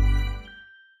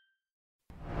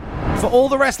 For all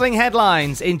the wrestling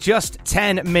headlines in just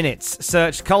 10 minutes,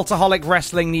 search Cultaholic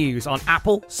Wrestling News on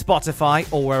Apple,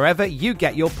 Spotify, or wherever you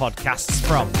get your podcasts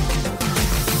from.